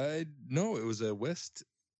 No, it was a Westist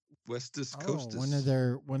Coastus. One of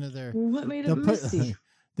their. What made it misty?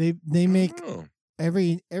 They make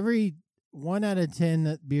every 1 out of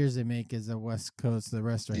 10 beers they make is a West Coast. The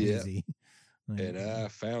rest are hazy. And I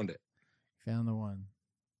found it. Found the one.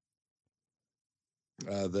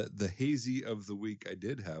 The hazy of the week I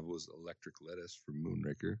did have was Electric Lettuce from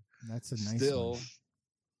Moonraker. That's a nice one.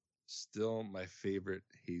 Still my favorite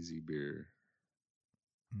hazy beer.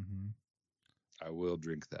 Mm-hmm. I will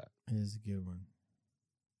drink that. It is a good one.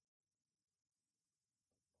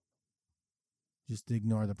 Just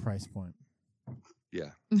ignore the price point.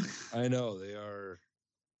 Yeah, I know they are.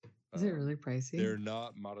 Is it really pricey? They're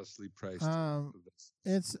not modestly priced.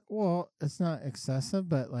 It's not excessive,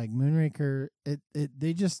 but like Moonraker,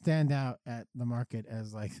 they just stand out at the market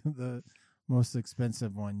as like the most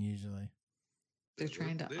expensive one usually. They're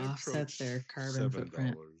trying to offset their carbon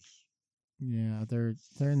footprint. Yeah, they're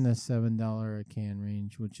in the $7 a can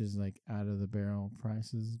range, which is like out of the barrel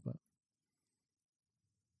prices, but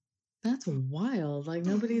that's wild. Like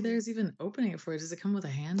nobody there's even opening it for you. Does it come with a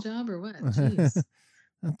hand job or what? Jeez.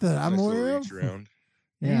 Not that I'm aware of. Around.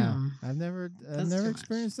 Yeah, I've never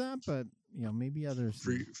experienced that, but maybe others.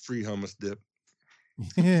 Free hummus dip.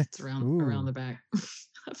 It's around the back.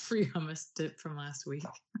 Free hummus dip from last week.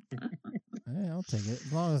 Hey, I'll take it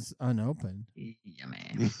as long as it's unopened.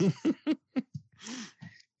 Yummy.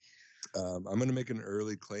 I'm going to make an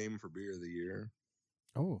early claim for beer of the year.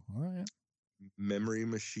 Oh, all right. Memory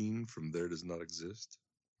Machine from There Does Not Exist.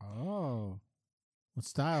 Oh, what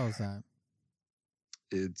style is that?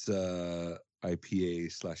 It's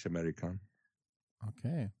IPA / American.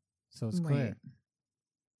 Okay, so it's clear.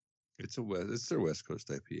 It's their West Coast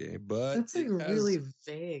IPA, but that's like really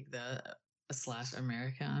vague. The /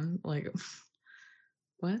 American, like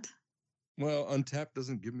what? Well, Untapped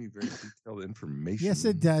doesn't give me very detailed information. Yes,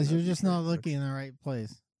 it does. You're just not looking in the right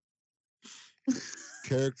place.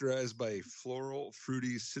 Characterized by a floral,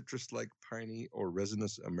 fruity, citrus-like, piney, or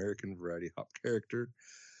resinous American variety hop character,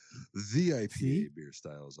 the IPA beer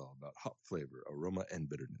style is all about hop flavor, aroma, and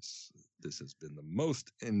bitterness. This has been the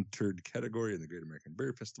most entered category in the Great American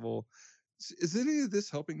Beer Festival. Is any of this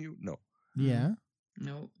helping you? No. Yeah.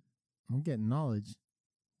 Nope. I'm getting knowledge.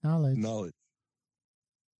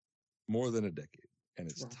 More than a decade. And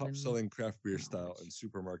it's top-selling craft beer style in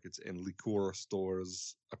supermarkets and liqueur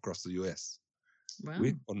stores across the U.S. Wow.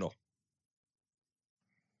 Oui or no?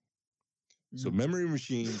 So Memory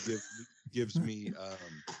Machine gives me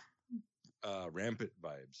Rampant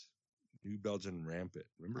vibes. New Belgian Rampant.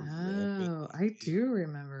 Remember Rampant? I do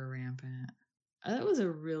remember Rampant. That was a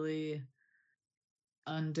really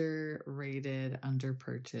underrated,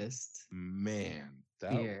 underpurchased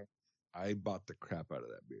beer. I bought the crap out of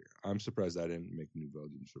that beer. I'm surprised I didn't make New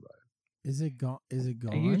Belgium survive. Is it gone?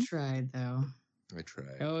 You tried though. I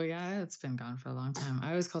tried. Oh yeah, it's been gone for a long time. I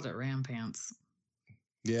always called it Rampants.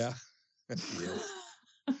 Yeah. Rampants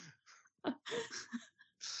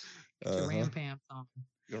on.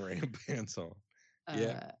 Rampants on.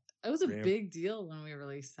 Yeah. It was a big deal when we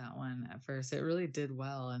released that one at first. It really did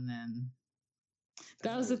well, and then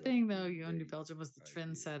that was the thing, though. New Belgium was the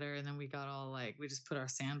trendsetter, and then we got all like, we just put our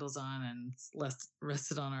sandals on and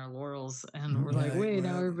rested on our laurels, and we're like, wait,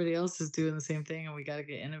 now everybody else is doing the same thing, and we got to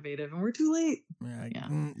get innovative, and we're too late.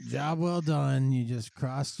 Job well done. You just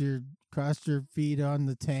crossed your feet on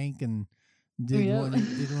the tank and did one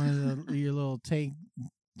of your little tank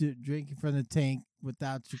drinking from the tank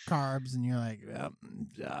without your carbs, and you're like, well,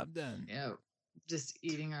 job done. Yeah. Just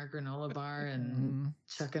eating our granola bar and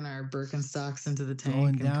chucking our Birkenstocks into the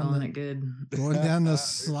tank and calling it good. Going down the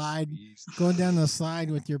slide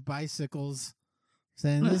with your bicycles,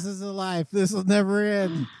 saying, "This is a life. This will never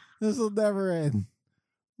end. This will never end."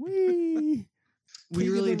 We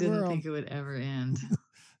really didn't think it would ever end.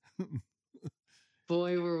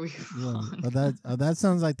 Boy, were we wrong. That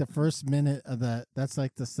sounds like the first minute of that. That's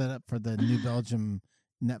like the setup for the New Belgium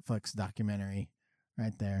Netflix documentary,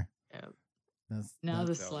 right there. Yeah. Now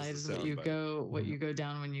the slide is what you go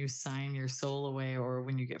down when you sign your soul away or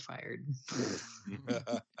when you get fired.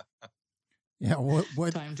 Yeah,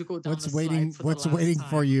 what time to go down what's waiting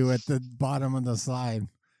for you at the bottom of the slide?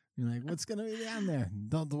 You're like, what's gonna be down there?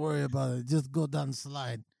 Don't worry about it. Just go down the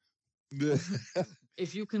slide.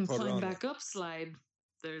 If you can climb back up slide,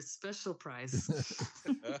 there's special prize.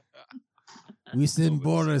 We send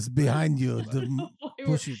Boris behind you to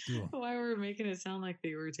push you through. Why were we making it sound like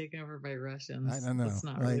they were taken over by Russians? I don't know. That's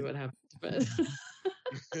not really what happened. But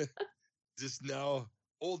just now,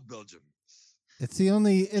 old Belgium. It's the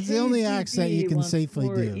only accent you can safely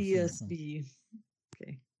do. ESB.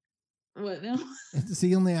 Okay. What now? It's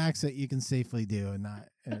the only accent you can safely do, and not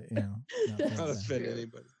not offend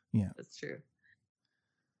anybody. Yeah, that's true.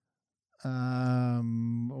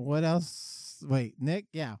 What else? Wait, Nick.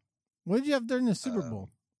 Yeah. What did you have during the Super Bowl?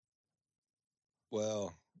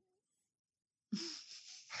 Well,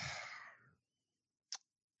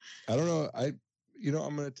 I don't know. I'm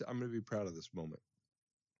gonna be proud of this moment.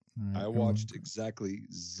 Right, I watched exactly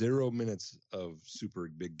 0 minutes of Super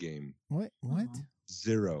Big Game. What?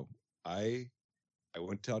 Zero. I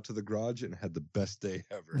went out to the garage and had the best day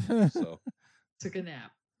ever. So took a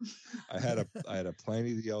nap. I had a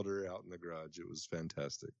Pliny the Elder out in the garage. It was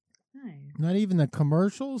fantastic. Nice. Not even the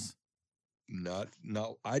commercials. Not.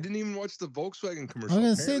 I didn't even watch the Volkswagen commercial. I'm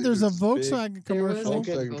gonna say there's a Volkswagen commercial.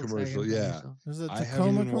 Volkswagen commercial. Yeah. There's a I Tacoma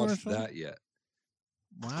haven't even commercial. watched that yet.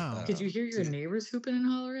 Wow. Could you hear your neighbors hooping and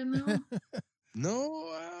hollering though?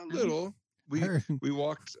 No, a little. We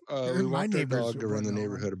walked our dog around the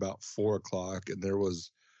neighborhood about 4:00, and there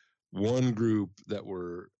was one group that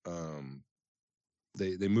were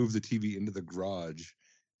they moved the TV into the garage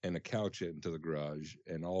and a couch into the garage,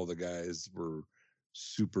 and all the guys were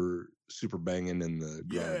super banging in the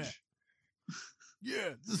garage.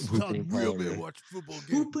 Yeah, this is not real man watch football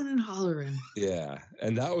game. Hooping and hollering. Yeah,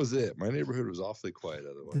 and that was it. My neighborhood was awfully quiet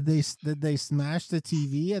otherwise. Did they smash the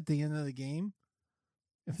TV at the end of the game?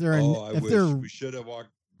 If they're we should have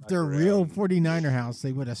walked. If they're a real 49er house,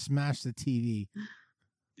 they would have smashed the TV.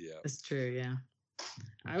 Yeah, that's true. Yeah,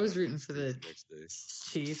 I was rooting for the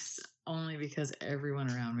Chiefs only because everyone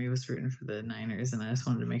around me was rooting for the Niners, and I just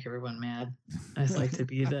wanted to make everyone mad. I just like to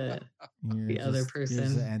be the other person,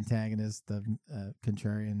 you're the antagonist, the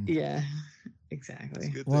contrarian. Yeah, exactly. It's a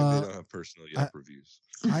good thing they don't have personal Yelp reviews.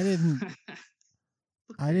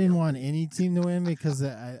 I didn't want any team to win because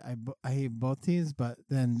I hate both teams, but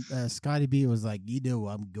then Scotty B was like,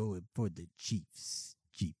 I'm going for the Chiefs.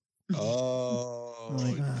 Oh,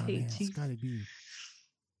 man, Scotty B.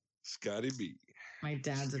 Scotty B. My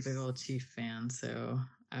dad's a big old Chief fan, so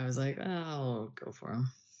I was like, I'll go for him.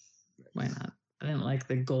 Why not? I didn't like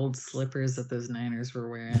the gold slippers that those Niners were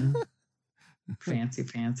wearing.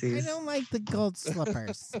 Fancies. I don't like the gold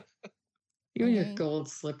slippers. Even your gold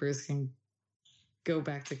slippers can go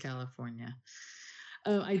back to California.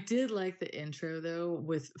 I did like the intro, though,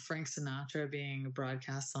 with Frank Sinatra being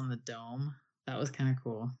broadcast on the dome. That was kind of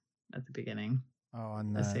cool at the beginning. Oh,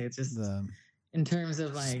 and I say it's just the in terms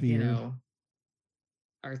of like, spear.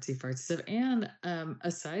 Artsy fartsy stuff. And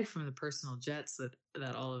aside from the personal jets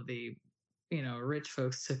that all of the, rich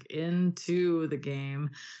folks took into the game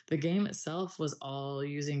itself was all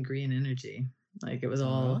using green energy. Like it was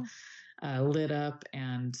all lit up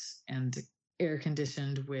and air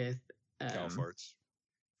conditioned with cow farts.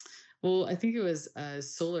 Well, I think it was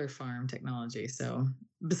solar farm technology. So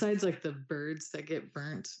besides like the birds that get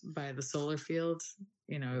burnt by the solar fields,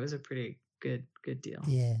 it was a pretty good deal.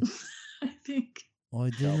 Yeah. I think. Well,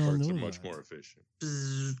 cow farts are much more efficient.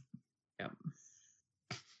 Yep.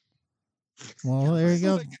 Well, there you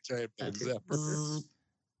go.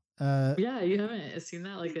 Yeah, you haven't seen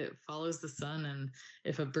that? Like it follows the sun, and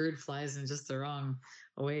if a bird flies in just the wrong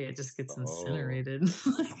way, it just gets incinerated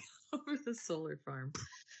like over the solar farm.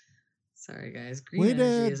 Sorry, guys. Green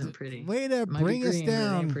energy isn't pretty. Way to bring us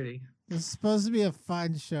down. Pretty. It's supposed to be a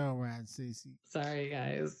fun show, Rad Cece. Sorry,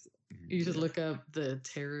 guys. You should look up the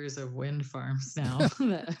terrors of wind farms now.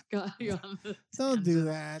 That got you on the Don't do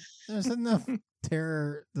that. There's enough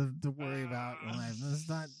terror to worry about in life. Let's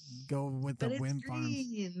not go with the wind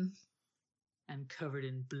farms. And covered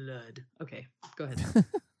in blood. Okay, go ahead.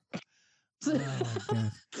 Oh my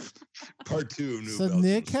God. Part 2. So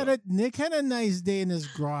Nick had a nice day in his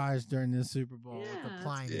garage during the Super Bowl with the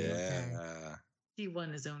Pliny. Yeah. Okay. He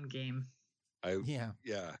won his own game. Yeah.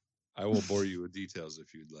 I will bore you with details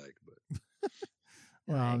if you'd like, but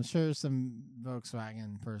well, I'm sure some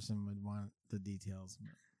Volkswagen person would want the details.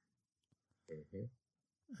 It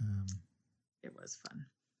was fun.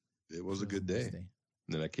 It was a good day. And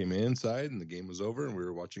then I came inside and the game was over and we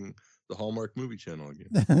were watching the Hallmark movie channel again.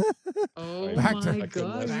 Oh my God. Back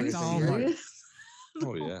to Hallmark.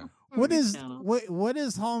 Oh yeah. What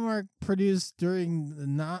is Hallmark produced during the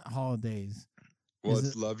not holidays? Well,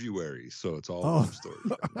 it's Love-uary, so it's all love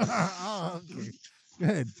stories. Oh, okay.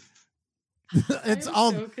 Good. It's I'm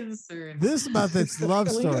all so concerned. This month it's love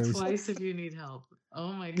stories. Twice if you need help.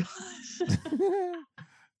 Oh my gosh.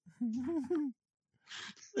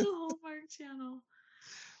 The Hallmark channel.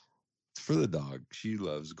 It's for the dog. She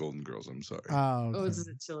loves Golden Girls. I'm sorry. Oh, it's just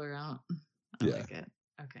to chill her out. I like it.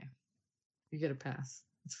 Okay. You get a pass.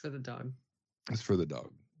 It's for the dog. It's for the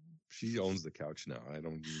dog. She owns the couch now. I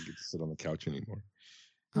don't even get to sit on the couch anymore.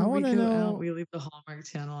 I want to know. We leave the Hallmark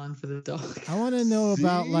channel on for the dog. I want to know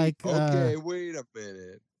about like. Okay, wait a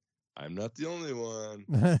minute. I'm not the only one.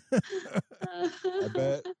 I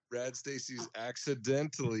bet Brad Stacy's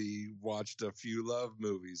accidentally watched a few love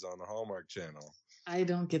movies on the Hallmark channel. I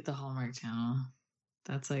don't get the Hallmark channel.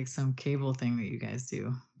 That's like some cable thing that you guys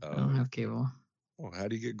do. I Oh. don't have cable. Well, how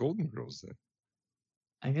do you get Golden Girls then?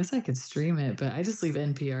 I guess I could stream it, but I just leave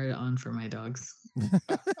NPR on for my dogs.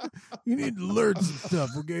 You need to learn some stuff,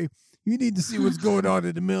 okay? You need to see what's going on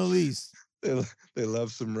in the Middle East. They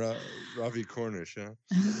love some Ravi Cornish, huh?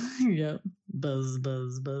 Yep. Buzz,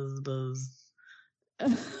 buzz, buzz, buzz.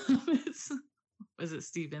 Was it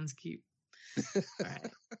Stevens Keep? All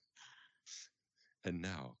right. And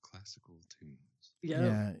now, classical tunes. Yep.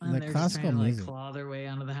 Yeah, and the they're classical just trying to music. claw their way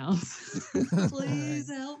onto the house. Please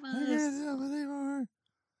help us.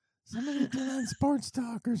 Somebody turn on sports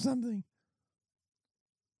talk or something.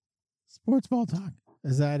 Sports ball talk.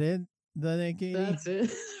 Is that it? The Nick 80? That's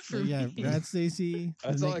it for yeah, me. Brad Stacy.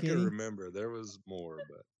 That's all I can remember. There was more,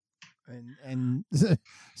 but and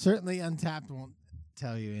certainly Untapped won't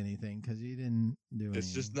tell you anything because you didn't do anything.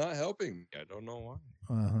 It's just not helping. I don't know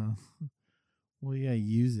why. Well, yeah,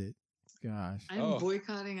 use it. Gosh, I'm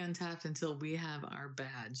boycotting Untapped until we have our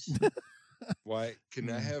badge. Why? Can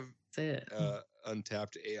I have That's it.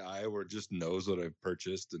 Untapped AI where it just knows what I've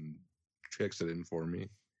purchased and checks it in for me?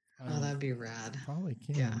 Oh, that'd be rad. Probably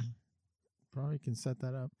can. Yeah. Probably can set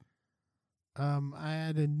that up. I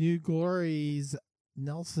had a New Glory's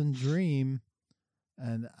Nelson Dream,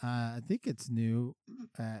 and I think it's new.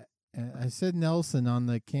 I said Nelson on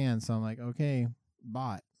the can, so I'm like, okay,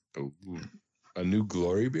 bought. Oh, a New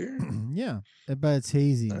Glory beer? Yeah, but it's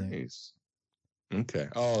hazy. Nice. Okay.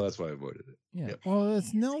 Oh, that's why I avoided it. Yeah. Yep. Well,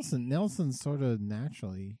 it's Nelson. Nelson's sort of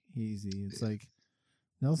naturally hazy. It's like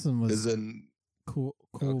Nelson was cool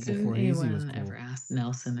Didn't before hazy anyone was cool. ever ask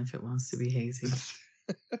Nelson if it wants to be hazy?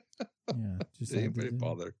 Yeah. Just Did anybody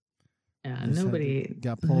bother? Yeah, Just nobody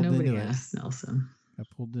got pulled nobody into asked Nelson. Got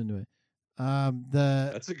pulled into it.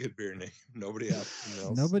 That's a good beer name. Nobody asked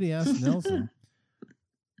Nelson. Nobody asked Nelson.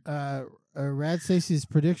 Rad Stacy's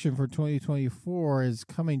prediction for 2024 is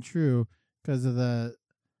coming true because of the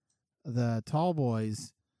tall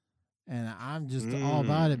boys, and I'm just all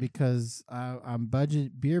about it because I'm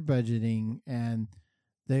beer budgeting, and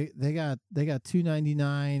they got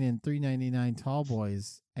 $2.99 and $3.99 tall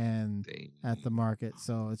boys and at the market,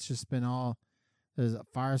 so it's just been all there's a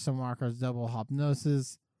Firestone Walker's Double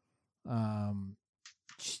Hopnosis,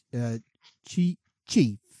 Chief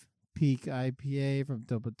Peak IPA from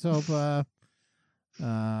Topa Topa,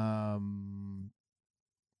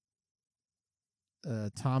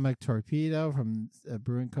 Atomic Torpedo from a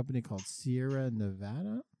brewing company called Sierra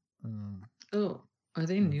Nevada. Oh, are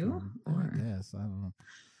they new? I guess. I don't know.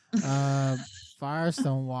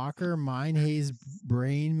 Firestone Walker, Mine Haze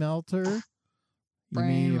Brain Melter.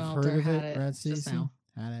 Brain you've Melter, heard of had it, it Red just Stacy? now.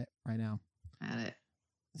 Had it right now. Had it.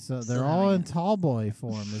 So Still they're all in having it. tall boy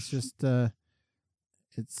form. It's just I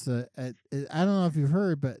don't know if you've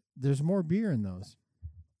heard, but there's more beer in those.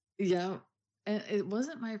 Yeah, and it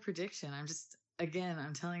wasn't my prediction. I'm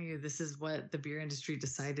telling you, this is what the beer industry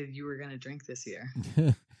decided you were going to drink this year.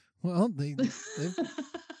 Well, they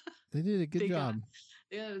did a good job.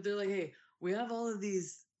 They're like, hey, we have all of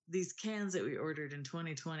these cans that we ordered in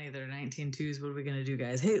 2020 that are 19.2s. What are we going to do,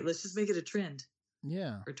 guys? Hey, let's just make it a trend.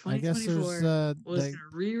 Yeah. For I guess 2024, there's we'll just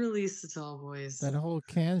re-release the tall boys. that whole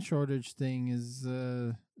can shortage thing is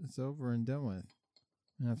it's over and done with.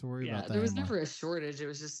 You don't have to worry about that. There was anymore. never a shortage. It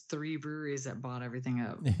was just 3 breweries that bought everything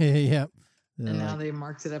up. Yep. And now they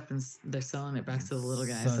marked it up and they're selling it back to the little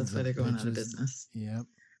guys. That's why they're going out of business. Yep.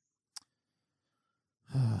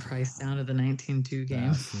 Price down to the 19.2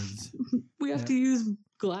 game. We have to use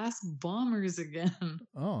glass bombers again.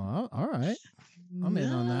 Oh, all right. I'm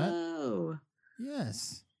in on that.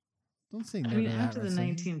 Yes. Don't say no to that. After the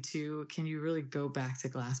 19.2, can you really go back to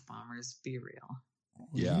glass bombers? Be real.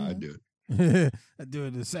 Yeah, I'd do it. I'd do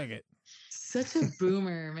it in a second. Such a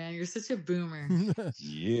boomer, man. You're such a boomer.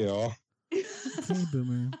 Yeah. Okay,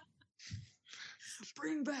 boomer.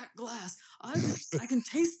 Bring back glass. I can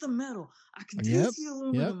taste the metal. I can taste the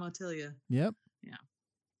aluminum, I'll tell you. Yep. Yeah.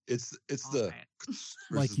 It's All the right.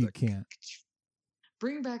 like you can't.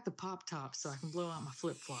 Bring back the pop top so I can blow out my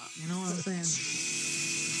flip flop. You know what I'm saying?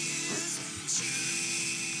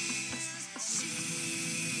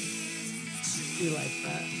 You like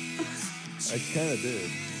that? I kind of did.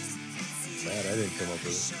 Sad I didn't come up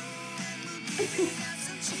with it.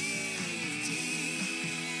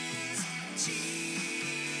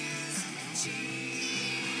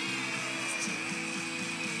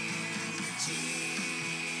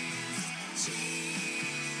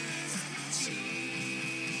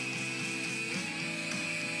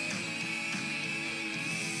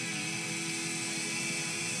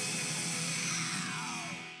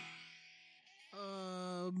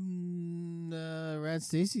 Rad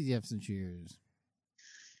Stacy, you have some cheers.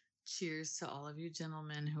 cheers to all of you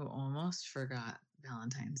gentlemen who almost forgot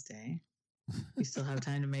Valentine's Day. You still have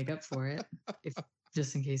time to make up for it, if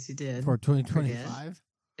just in case you did. For 2025?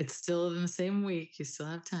 It's still in the same week. You still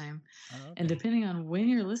have time. Oh, okay. And depending on when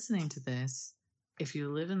you're listening to this, if you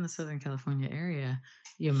live in the Southern California area,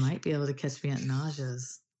 you might be able to catch me at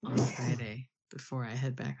Nausea's on Friday before I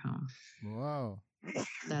head back home. Whoa.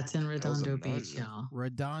 That's in Redondo Beach, y'all.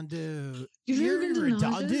 Redondo. You've ever been to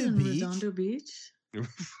Redondo Beach? Redondo Beach?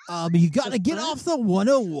 You gotta get off the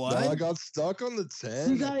 101. No, I got stuck on the 10.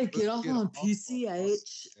 You gotta get off on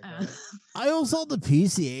PCH. I was on the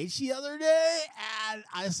PCH the other day, and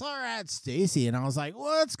I saw her at Stacy, and I was like,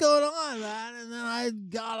 "What's going on, man?" And then I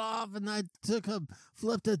got off, and I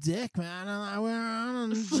flipped a dick, man, and I went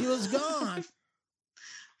around, and she was gone.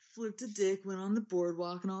 Flipped a dick, went on the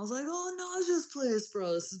boardwalk, and I was like, "Oh, Nausea's place,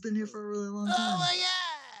 bro. This has been here for a really long time." Oh my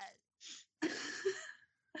god!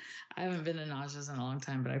 I haven't been to Nausea's in a long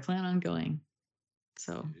time, but I plan on going.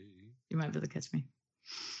 So you might be able to catch me.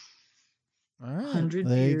 All right, 100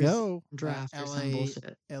 there you beers go. Draft or some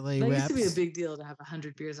bullshit. LA That used to be a reps. big deal to have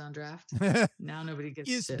 100 beers on draft. Now nobody gives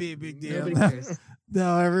Used to shit. be a big deal. Nobody cares.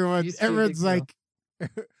 No, Used to be a big everyone's deal. like,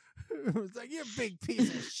 it's like, you're a big piece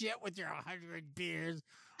of shit with your 100 beers.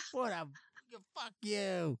 What a fuck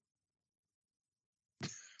you.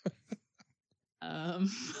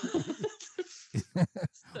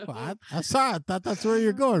 Well, I saw it. Thought that's where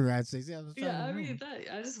you're going, right, Stacey? Yeah, I mean,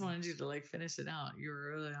 I just wanted you to like finish it out. You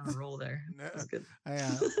were really on a roll there. That's good.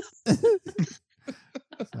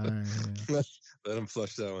 Sorry, Let him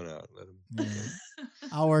flush that one out. Let him. yeah.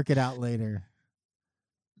 I'll work it out later.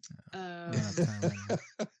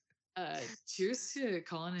 Cheers to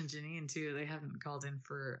Colin and Jenny and too. They haven't called in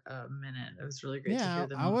for a minute. It was really great to Yeah, hear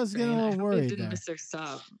them. I was getting a train. little I hope worried they didn't there. miss their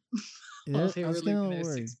stop. Yeah, While I they was were getting a leaving little their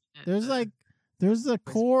worried. 6-minute, There's the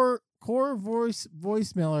core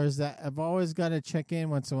voicemailers that have always got to check in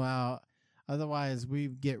once in a while. Otherwise, we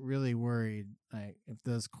get really worried. Like if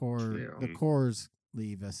those the cores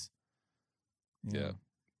leave us. Yeah.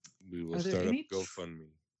 We will Are there start up any GoFundMe.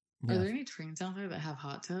 Are there any trains out there that have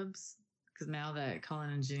hot tubs? Because now that Colin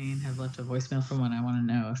and Janine have left a voicemail for one, I want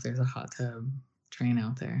to know if there's a hot tub train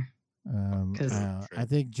out there. Because I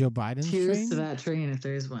think Joe Biden's cheers train? to that train if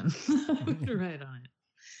there's one. Right on it.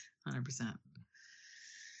 100%.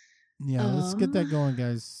 Yeah, let's get that going,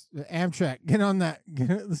 guys. Amtrak, get on that.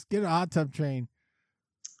 Let's get a hot tub train.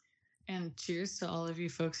 And cheers to all of you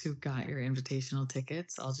folks who got your invitational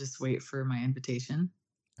tickets. I'll just wait for my invitation.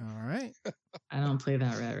 All right. I don't play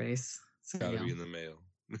that rat race. It's got to be in the mail.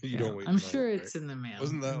 You Yeah, don't wait. I'm in sure line, it's in the mail.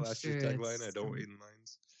 Wasn't that I'm last sure year's tagline? it's- I don't wait in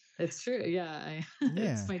lines. It's true. Yeah,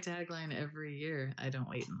 Yeah. It's my tagline every year. I don't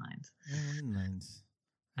wait in lines. Lines.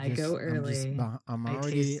 I go early. I'm I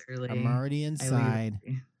already. taste early. I'm already I leave inside.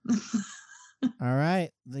 early. All right,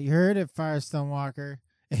 you heard it, Firestone Walker.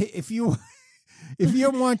 If you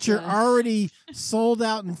want your already sold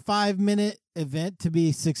out in 5-minute event to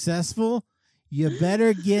be successful, you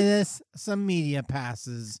better get us some media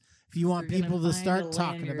passes. If you want We're gonna people to find start a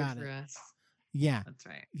talking lanyard about for it, us. yeah. That's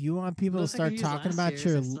right. If you want people to Those I start used talking last about year's,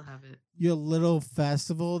 your I still have it. your little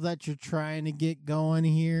festival that you're trying to get going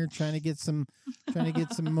here, trying to get some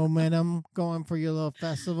momentum going for your little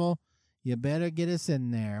festival, you better get us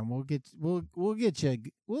in there, and we'll get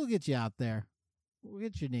you out there. We'll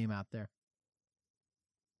get your name out there.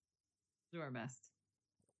 Do our best.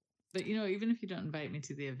 But even if you don't invite me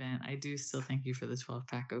to the event, I do still thank you for the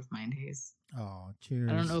 12-pack of Mind Haze. Oh, cheers!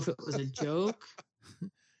 I don't know if it was a joke.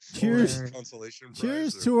 Cheers! or- Consolation prize.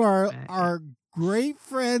 Cheers or- to our great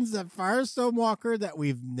friends at Firestone Walker that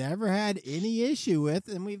we've never had any issue with,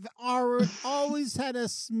 and we've always had a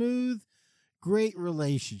smooth, great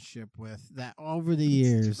relationship with that over the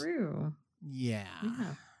years. It's true. Yeah.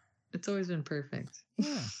 It's always been perfect.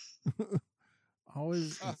 Yeah.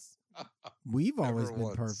 We've always Never been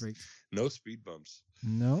once. perfect. No speed bumps.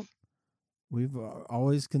 Nope. We've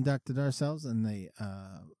always conducted ourselves in the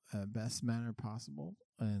best manner possible,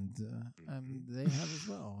 and they have as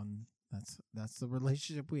well. And that's the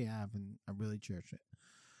relationship we have, and I really cherish it.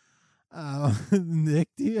 Nick,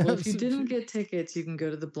 do you have Well, if you some didn't get tickets, you can go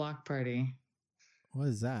to the block party. What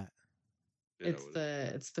is that? Yeah,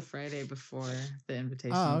 It's the Friday before the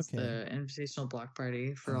invitation. Oh, It's okay. the invitational block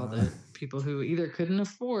party for all the people who either couldn't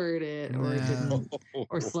afford it or Yeah. didn't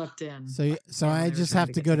or slept in. So and I they were just trying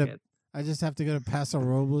have to get go to tickets. I just have to go to Paso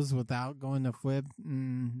Robles without going to Fwib.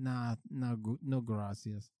 No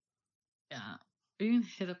gracias. Yeah. You can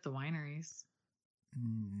hit up the wineries.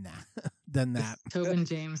 Nah, done that. Tobin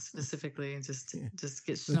James specifically, just get The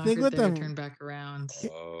thing schnockered with there, the- turn back around. Oh,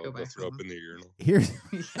 Go they'll back throw up home. in the urinal. Here's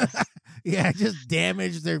Yes. yeah, just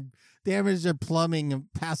damage their damage their plumbing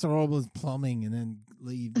and Paso Robles plumbing, and then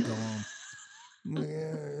leave. Go home.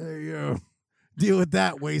 Yeah, there you go. Deal with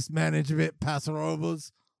that, waste management, Paso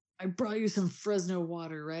Robles. I brought you some Fresno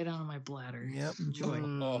water right out of my bladder. Yep. Enjoy.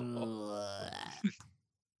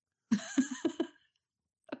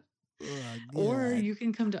 Or you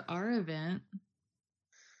can come to our event.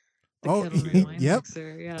 The Kettleman Wine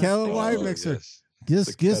Mixer. Yeah, Kettle Wine Mixer.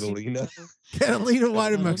 Yes. Catalina. Catalina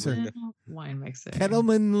Wine Mixer. Wine Mixer.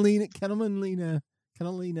 Catalina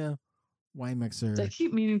Wine Mixer. So I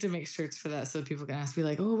keep meaning to make shirts for that so people can ask me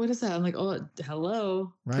like, "Oh, what is that?" I'm like, "Oh,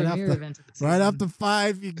 hello." Right off the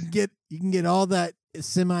 5, you can get all that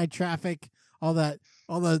semi traffic, all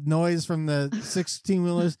the noise from the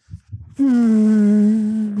 16-wheelers.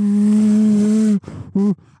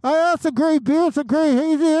 Oh, that's a great beer. It's a great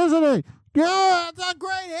hazy, isn't it? Yeah, that's a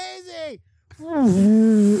great hazy.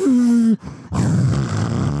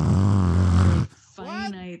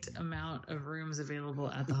 Finite amount of rooms available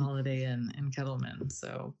at the Holiday Inn in Kettleman,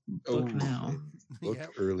 so book now. Book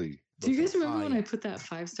early. Do you guys remember when I put that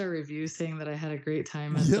 5-star review saying that I had a great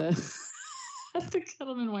time at the at the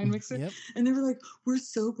Kettleman Wine Mixer? Yep. And they were like, "We're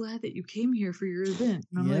so glad that you came here for your event."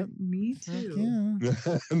 And I'm like, "Me too."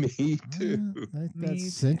 Me too.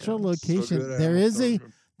 That's central location. So there is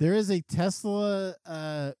a Tesla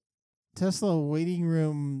waiting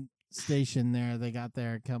room station there. They got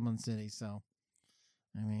there at Kettleman City. So,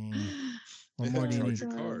 I mean, what more do you need? Charge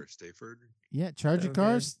your car, Stayford. Yeah, charge your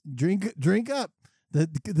cars. Drink up.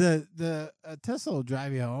 The Tesla will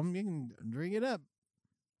drive you home. You can drink it up.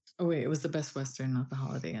 Oh wait, it was the Best Western, not the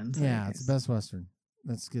Holiday Inn. Yeah, it's the Best Western.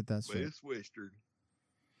 Let's get that straight. Best Western.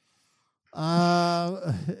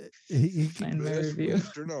 Find my review.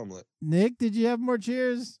 Western omelet. Nick, did you have more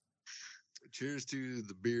cheers? Cheers to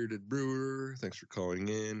the Bearded Brewer. Thanks for calling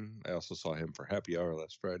in. I also saw him for happy hour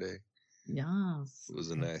last Friday. Yes. It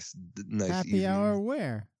was a nice happy evening. Hour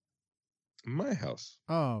where? My house.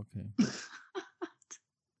 Oh, okay.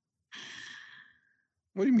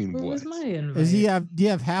 What do you mean? Where what was my invite? Do you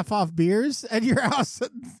have half off beers at your house?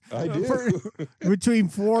 I do. Between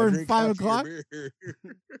 4 and 5 o'clock.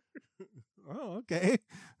 Oh, okay.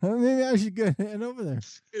 Well, maybe I should go head over there.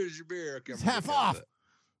 Here's your beer. It's half off.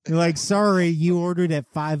 You're like, sorry, you ordered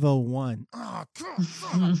at 5:01. Oh, come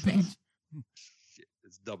on, bitch. Shit,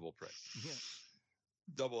 it's double price. Yeah.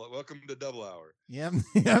 Welcome to double hour. Yep.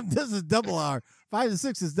 This is double hour. 5 to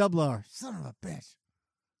 6 is double hour. Son of a bitch.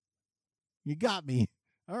 You got me.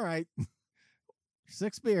 All right.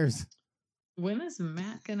 6 beers. When is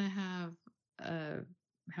Matt gonna have a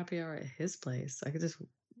happy hour at his place? I could just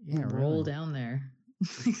roll down there.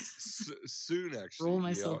 Soon, actually. Roll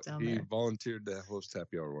myself down there. He volunteered to host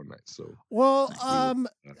happy hour one night. So we'll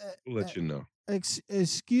let you know.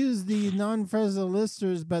 Excuse the non-Fresno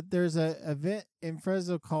listeners, but there's a event in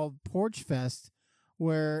Fresno called Porch Fest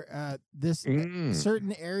where this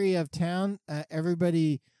certain area of town,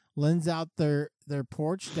 everybody lends out their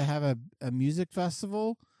porch to have a music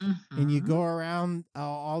festival, and you go around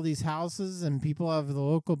all these houses, and people have the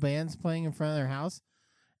local bands playing in front of their house.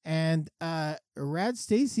 And Rad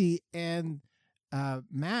Stacy and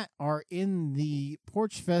Matt are in the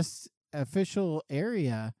Porch Fest official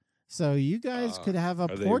area, so you guys could have a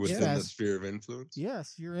Porch Fest. Within the sphere of influence?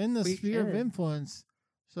 Yes, you're in the sphere of influence.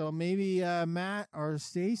 So maybe Matt or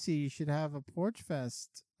Stacy should have a Porch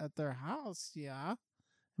Fest at their house. Yeah.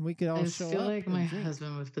 We could all show up. I feel like my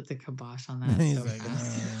husband would put the kibosh on that. He's so like,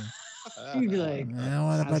 he'd be like, I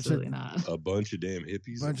want a bunch of damn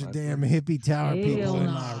hippies. Bunch of damn hippie tower people in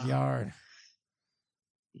my yard.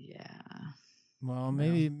 Yeah. Well,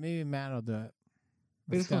 maybe Matt will do it.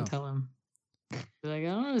 We just won't tell him. Be like, I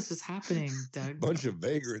don't know, it's just happening, Doug. Bunch of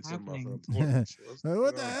vagrants in my front porch.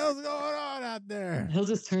 What the hell's going on out there? He'll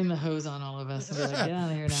just turn the hose on all of us and be like, get out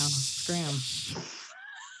of here now. Scram.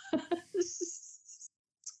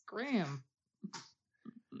 Scram.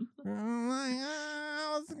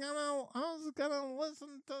 I was gonna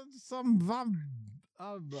listen to some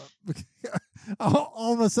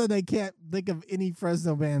all of a sudden I can't think of any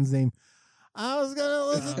Fresno band's name. I was gonna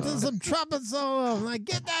listen to some trumpet solo. I'm like,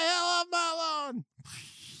 get the hell off my lawn.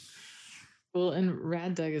 Well, and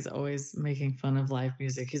Rad Doug is always making fun of live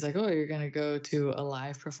music. He's like, oh, you're going to go to a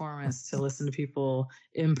live performance to listen to people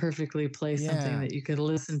imperfectly play something that you could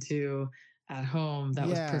listen to at home that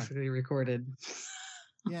was perfectly recorded.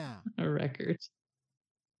 Yeah. A record.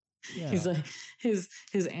 Yeah. He's like, his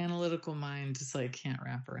analytical mind just like can't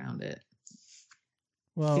wrap around it.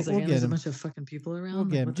 Well, he's like, we'll there's a bunch of fucking people around. We'll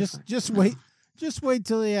get him. Just wait. Just wait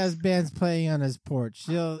till he has bands playing on his porch.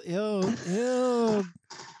 He'll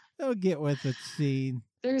get with it, Steve.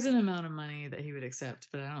 There's an amount of money that he would accept,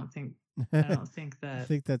 but I don't think I don't think that. I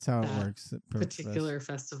think that's how it works. At particular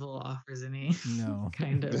festival offers any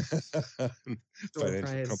kind of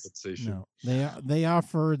financial compensation. No, they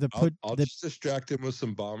offer the put. I'll just distract him with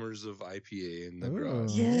some bombers of IPA in the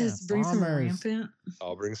garage. Yes, bring some rampant.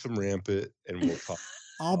 I'll bring some rampant, and we'll talk.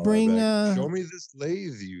 I'll bring. Show me this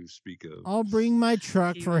lathe you speak of. I'll bring my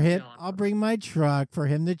truck for him. I'll bring my truck for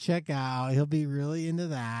him to check out. He'll be really into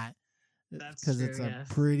that. Because it's a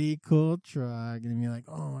pretty cool truck, and you're like,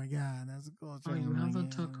 "Oh my god, that's a cool truck!" Oh, you have a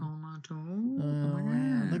Tacoma too? Oh my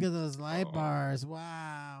god! Look at those light bars!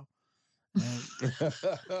 Wow.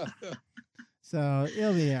 So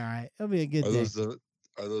it'll be all right. It'll be a good day.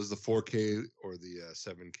 Are those the 4K or the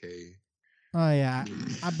 7K? Oh yeah,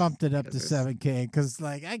 I bumped it up to 7K because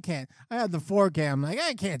like I had the 4K. I'm like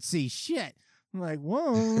I can't see shit. I'm like,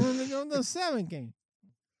 whoa, we're gonna go to 7K.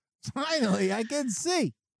 Finally, I can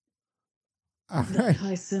see. All right.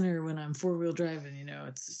 High center when I'm 4-wheel driving,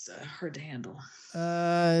 it's just hard to handle.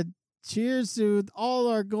 Cheers to all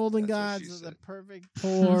our golden gods of the perfect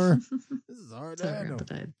pour. This is hard to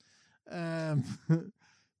handle.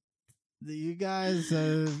 You guys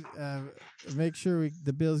make sure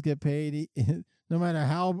the bills get paid. No matter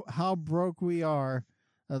how broke we are,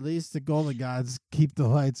 at least the golden gods keep the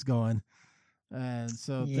lights going. And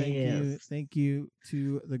so thank you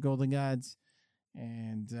to the golden gods.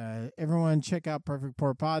 And everyone check out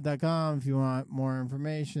perfectpourpod.com if you want more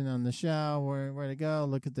information on the show, where to go.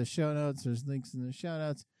 Look at the show notes. There's links in the show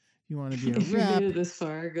notes. If you want to be a rep. You made it this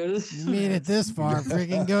far, go to the show notes. You made it this far,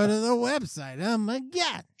 freaking go to the website. Oh my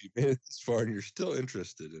God. If you made it this far and you're still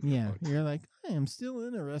interested in you're like, I am still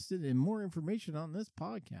interested in more information on this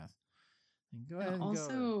podcast. And go ahead and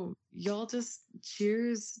also, y'all just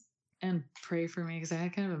cheers and pray for me because I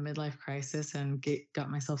had kind of a midlife crisis and got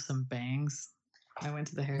myself some bangs. I went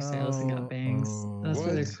to the hairstylist and got bangs. That's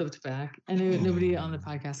why they're clipped back. I know nobody on the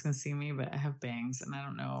podcast can see me, but I have bangs, and I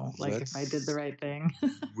don't know, if I did the right thing.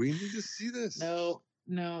 We need to see this. No.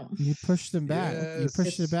 You pushed them back. Yes. You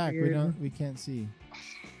pushed it back. Weird. We can't see.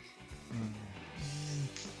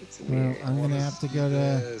 Well, I'm gonna have to go to.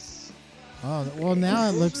 Yes. Oh well, now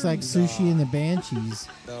it looks like Sushi and the Banshees.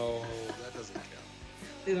 No, that doesn't count.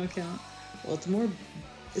 They don't count. Well,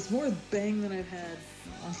 it's more bang than I've had.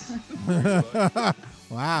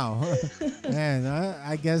 Wow, man!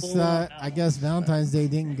 I guess Valentine's Day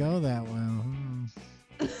didn't go that well.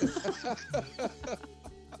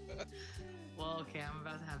 Well, okay, I'm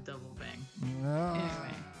about to have double bang.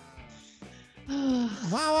 Anyway,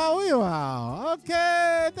 wow!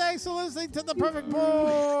 Okay, thanks for listening to the Perfect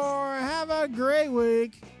Pour. Have a great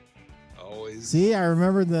week. Always. See, I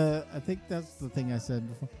remember I think that's the thing I said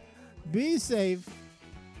before. Be safe.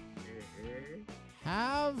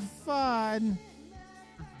 Have fun.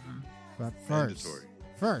 But first,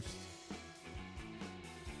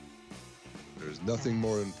 there's nothing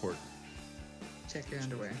more important. Check your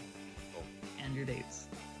underwear and your dates.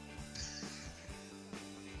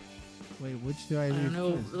 Wait, which do I read? I don't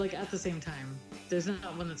know, like at the same time. There's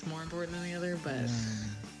not one that's more important than the other, but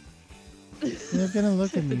they're gonna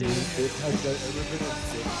look at me.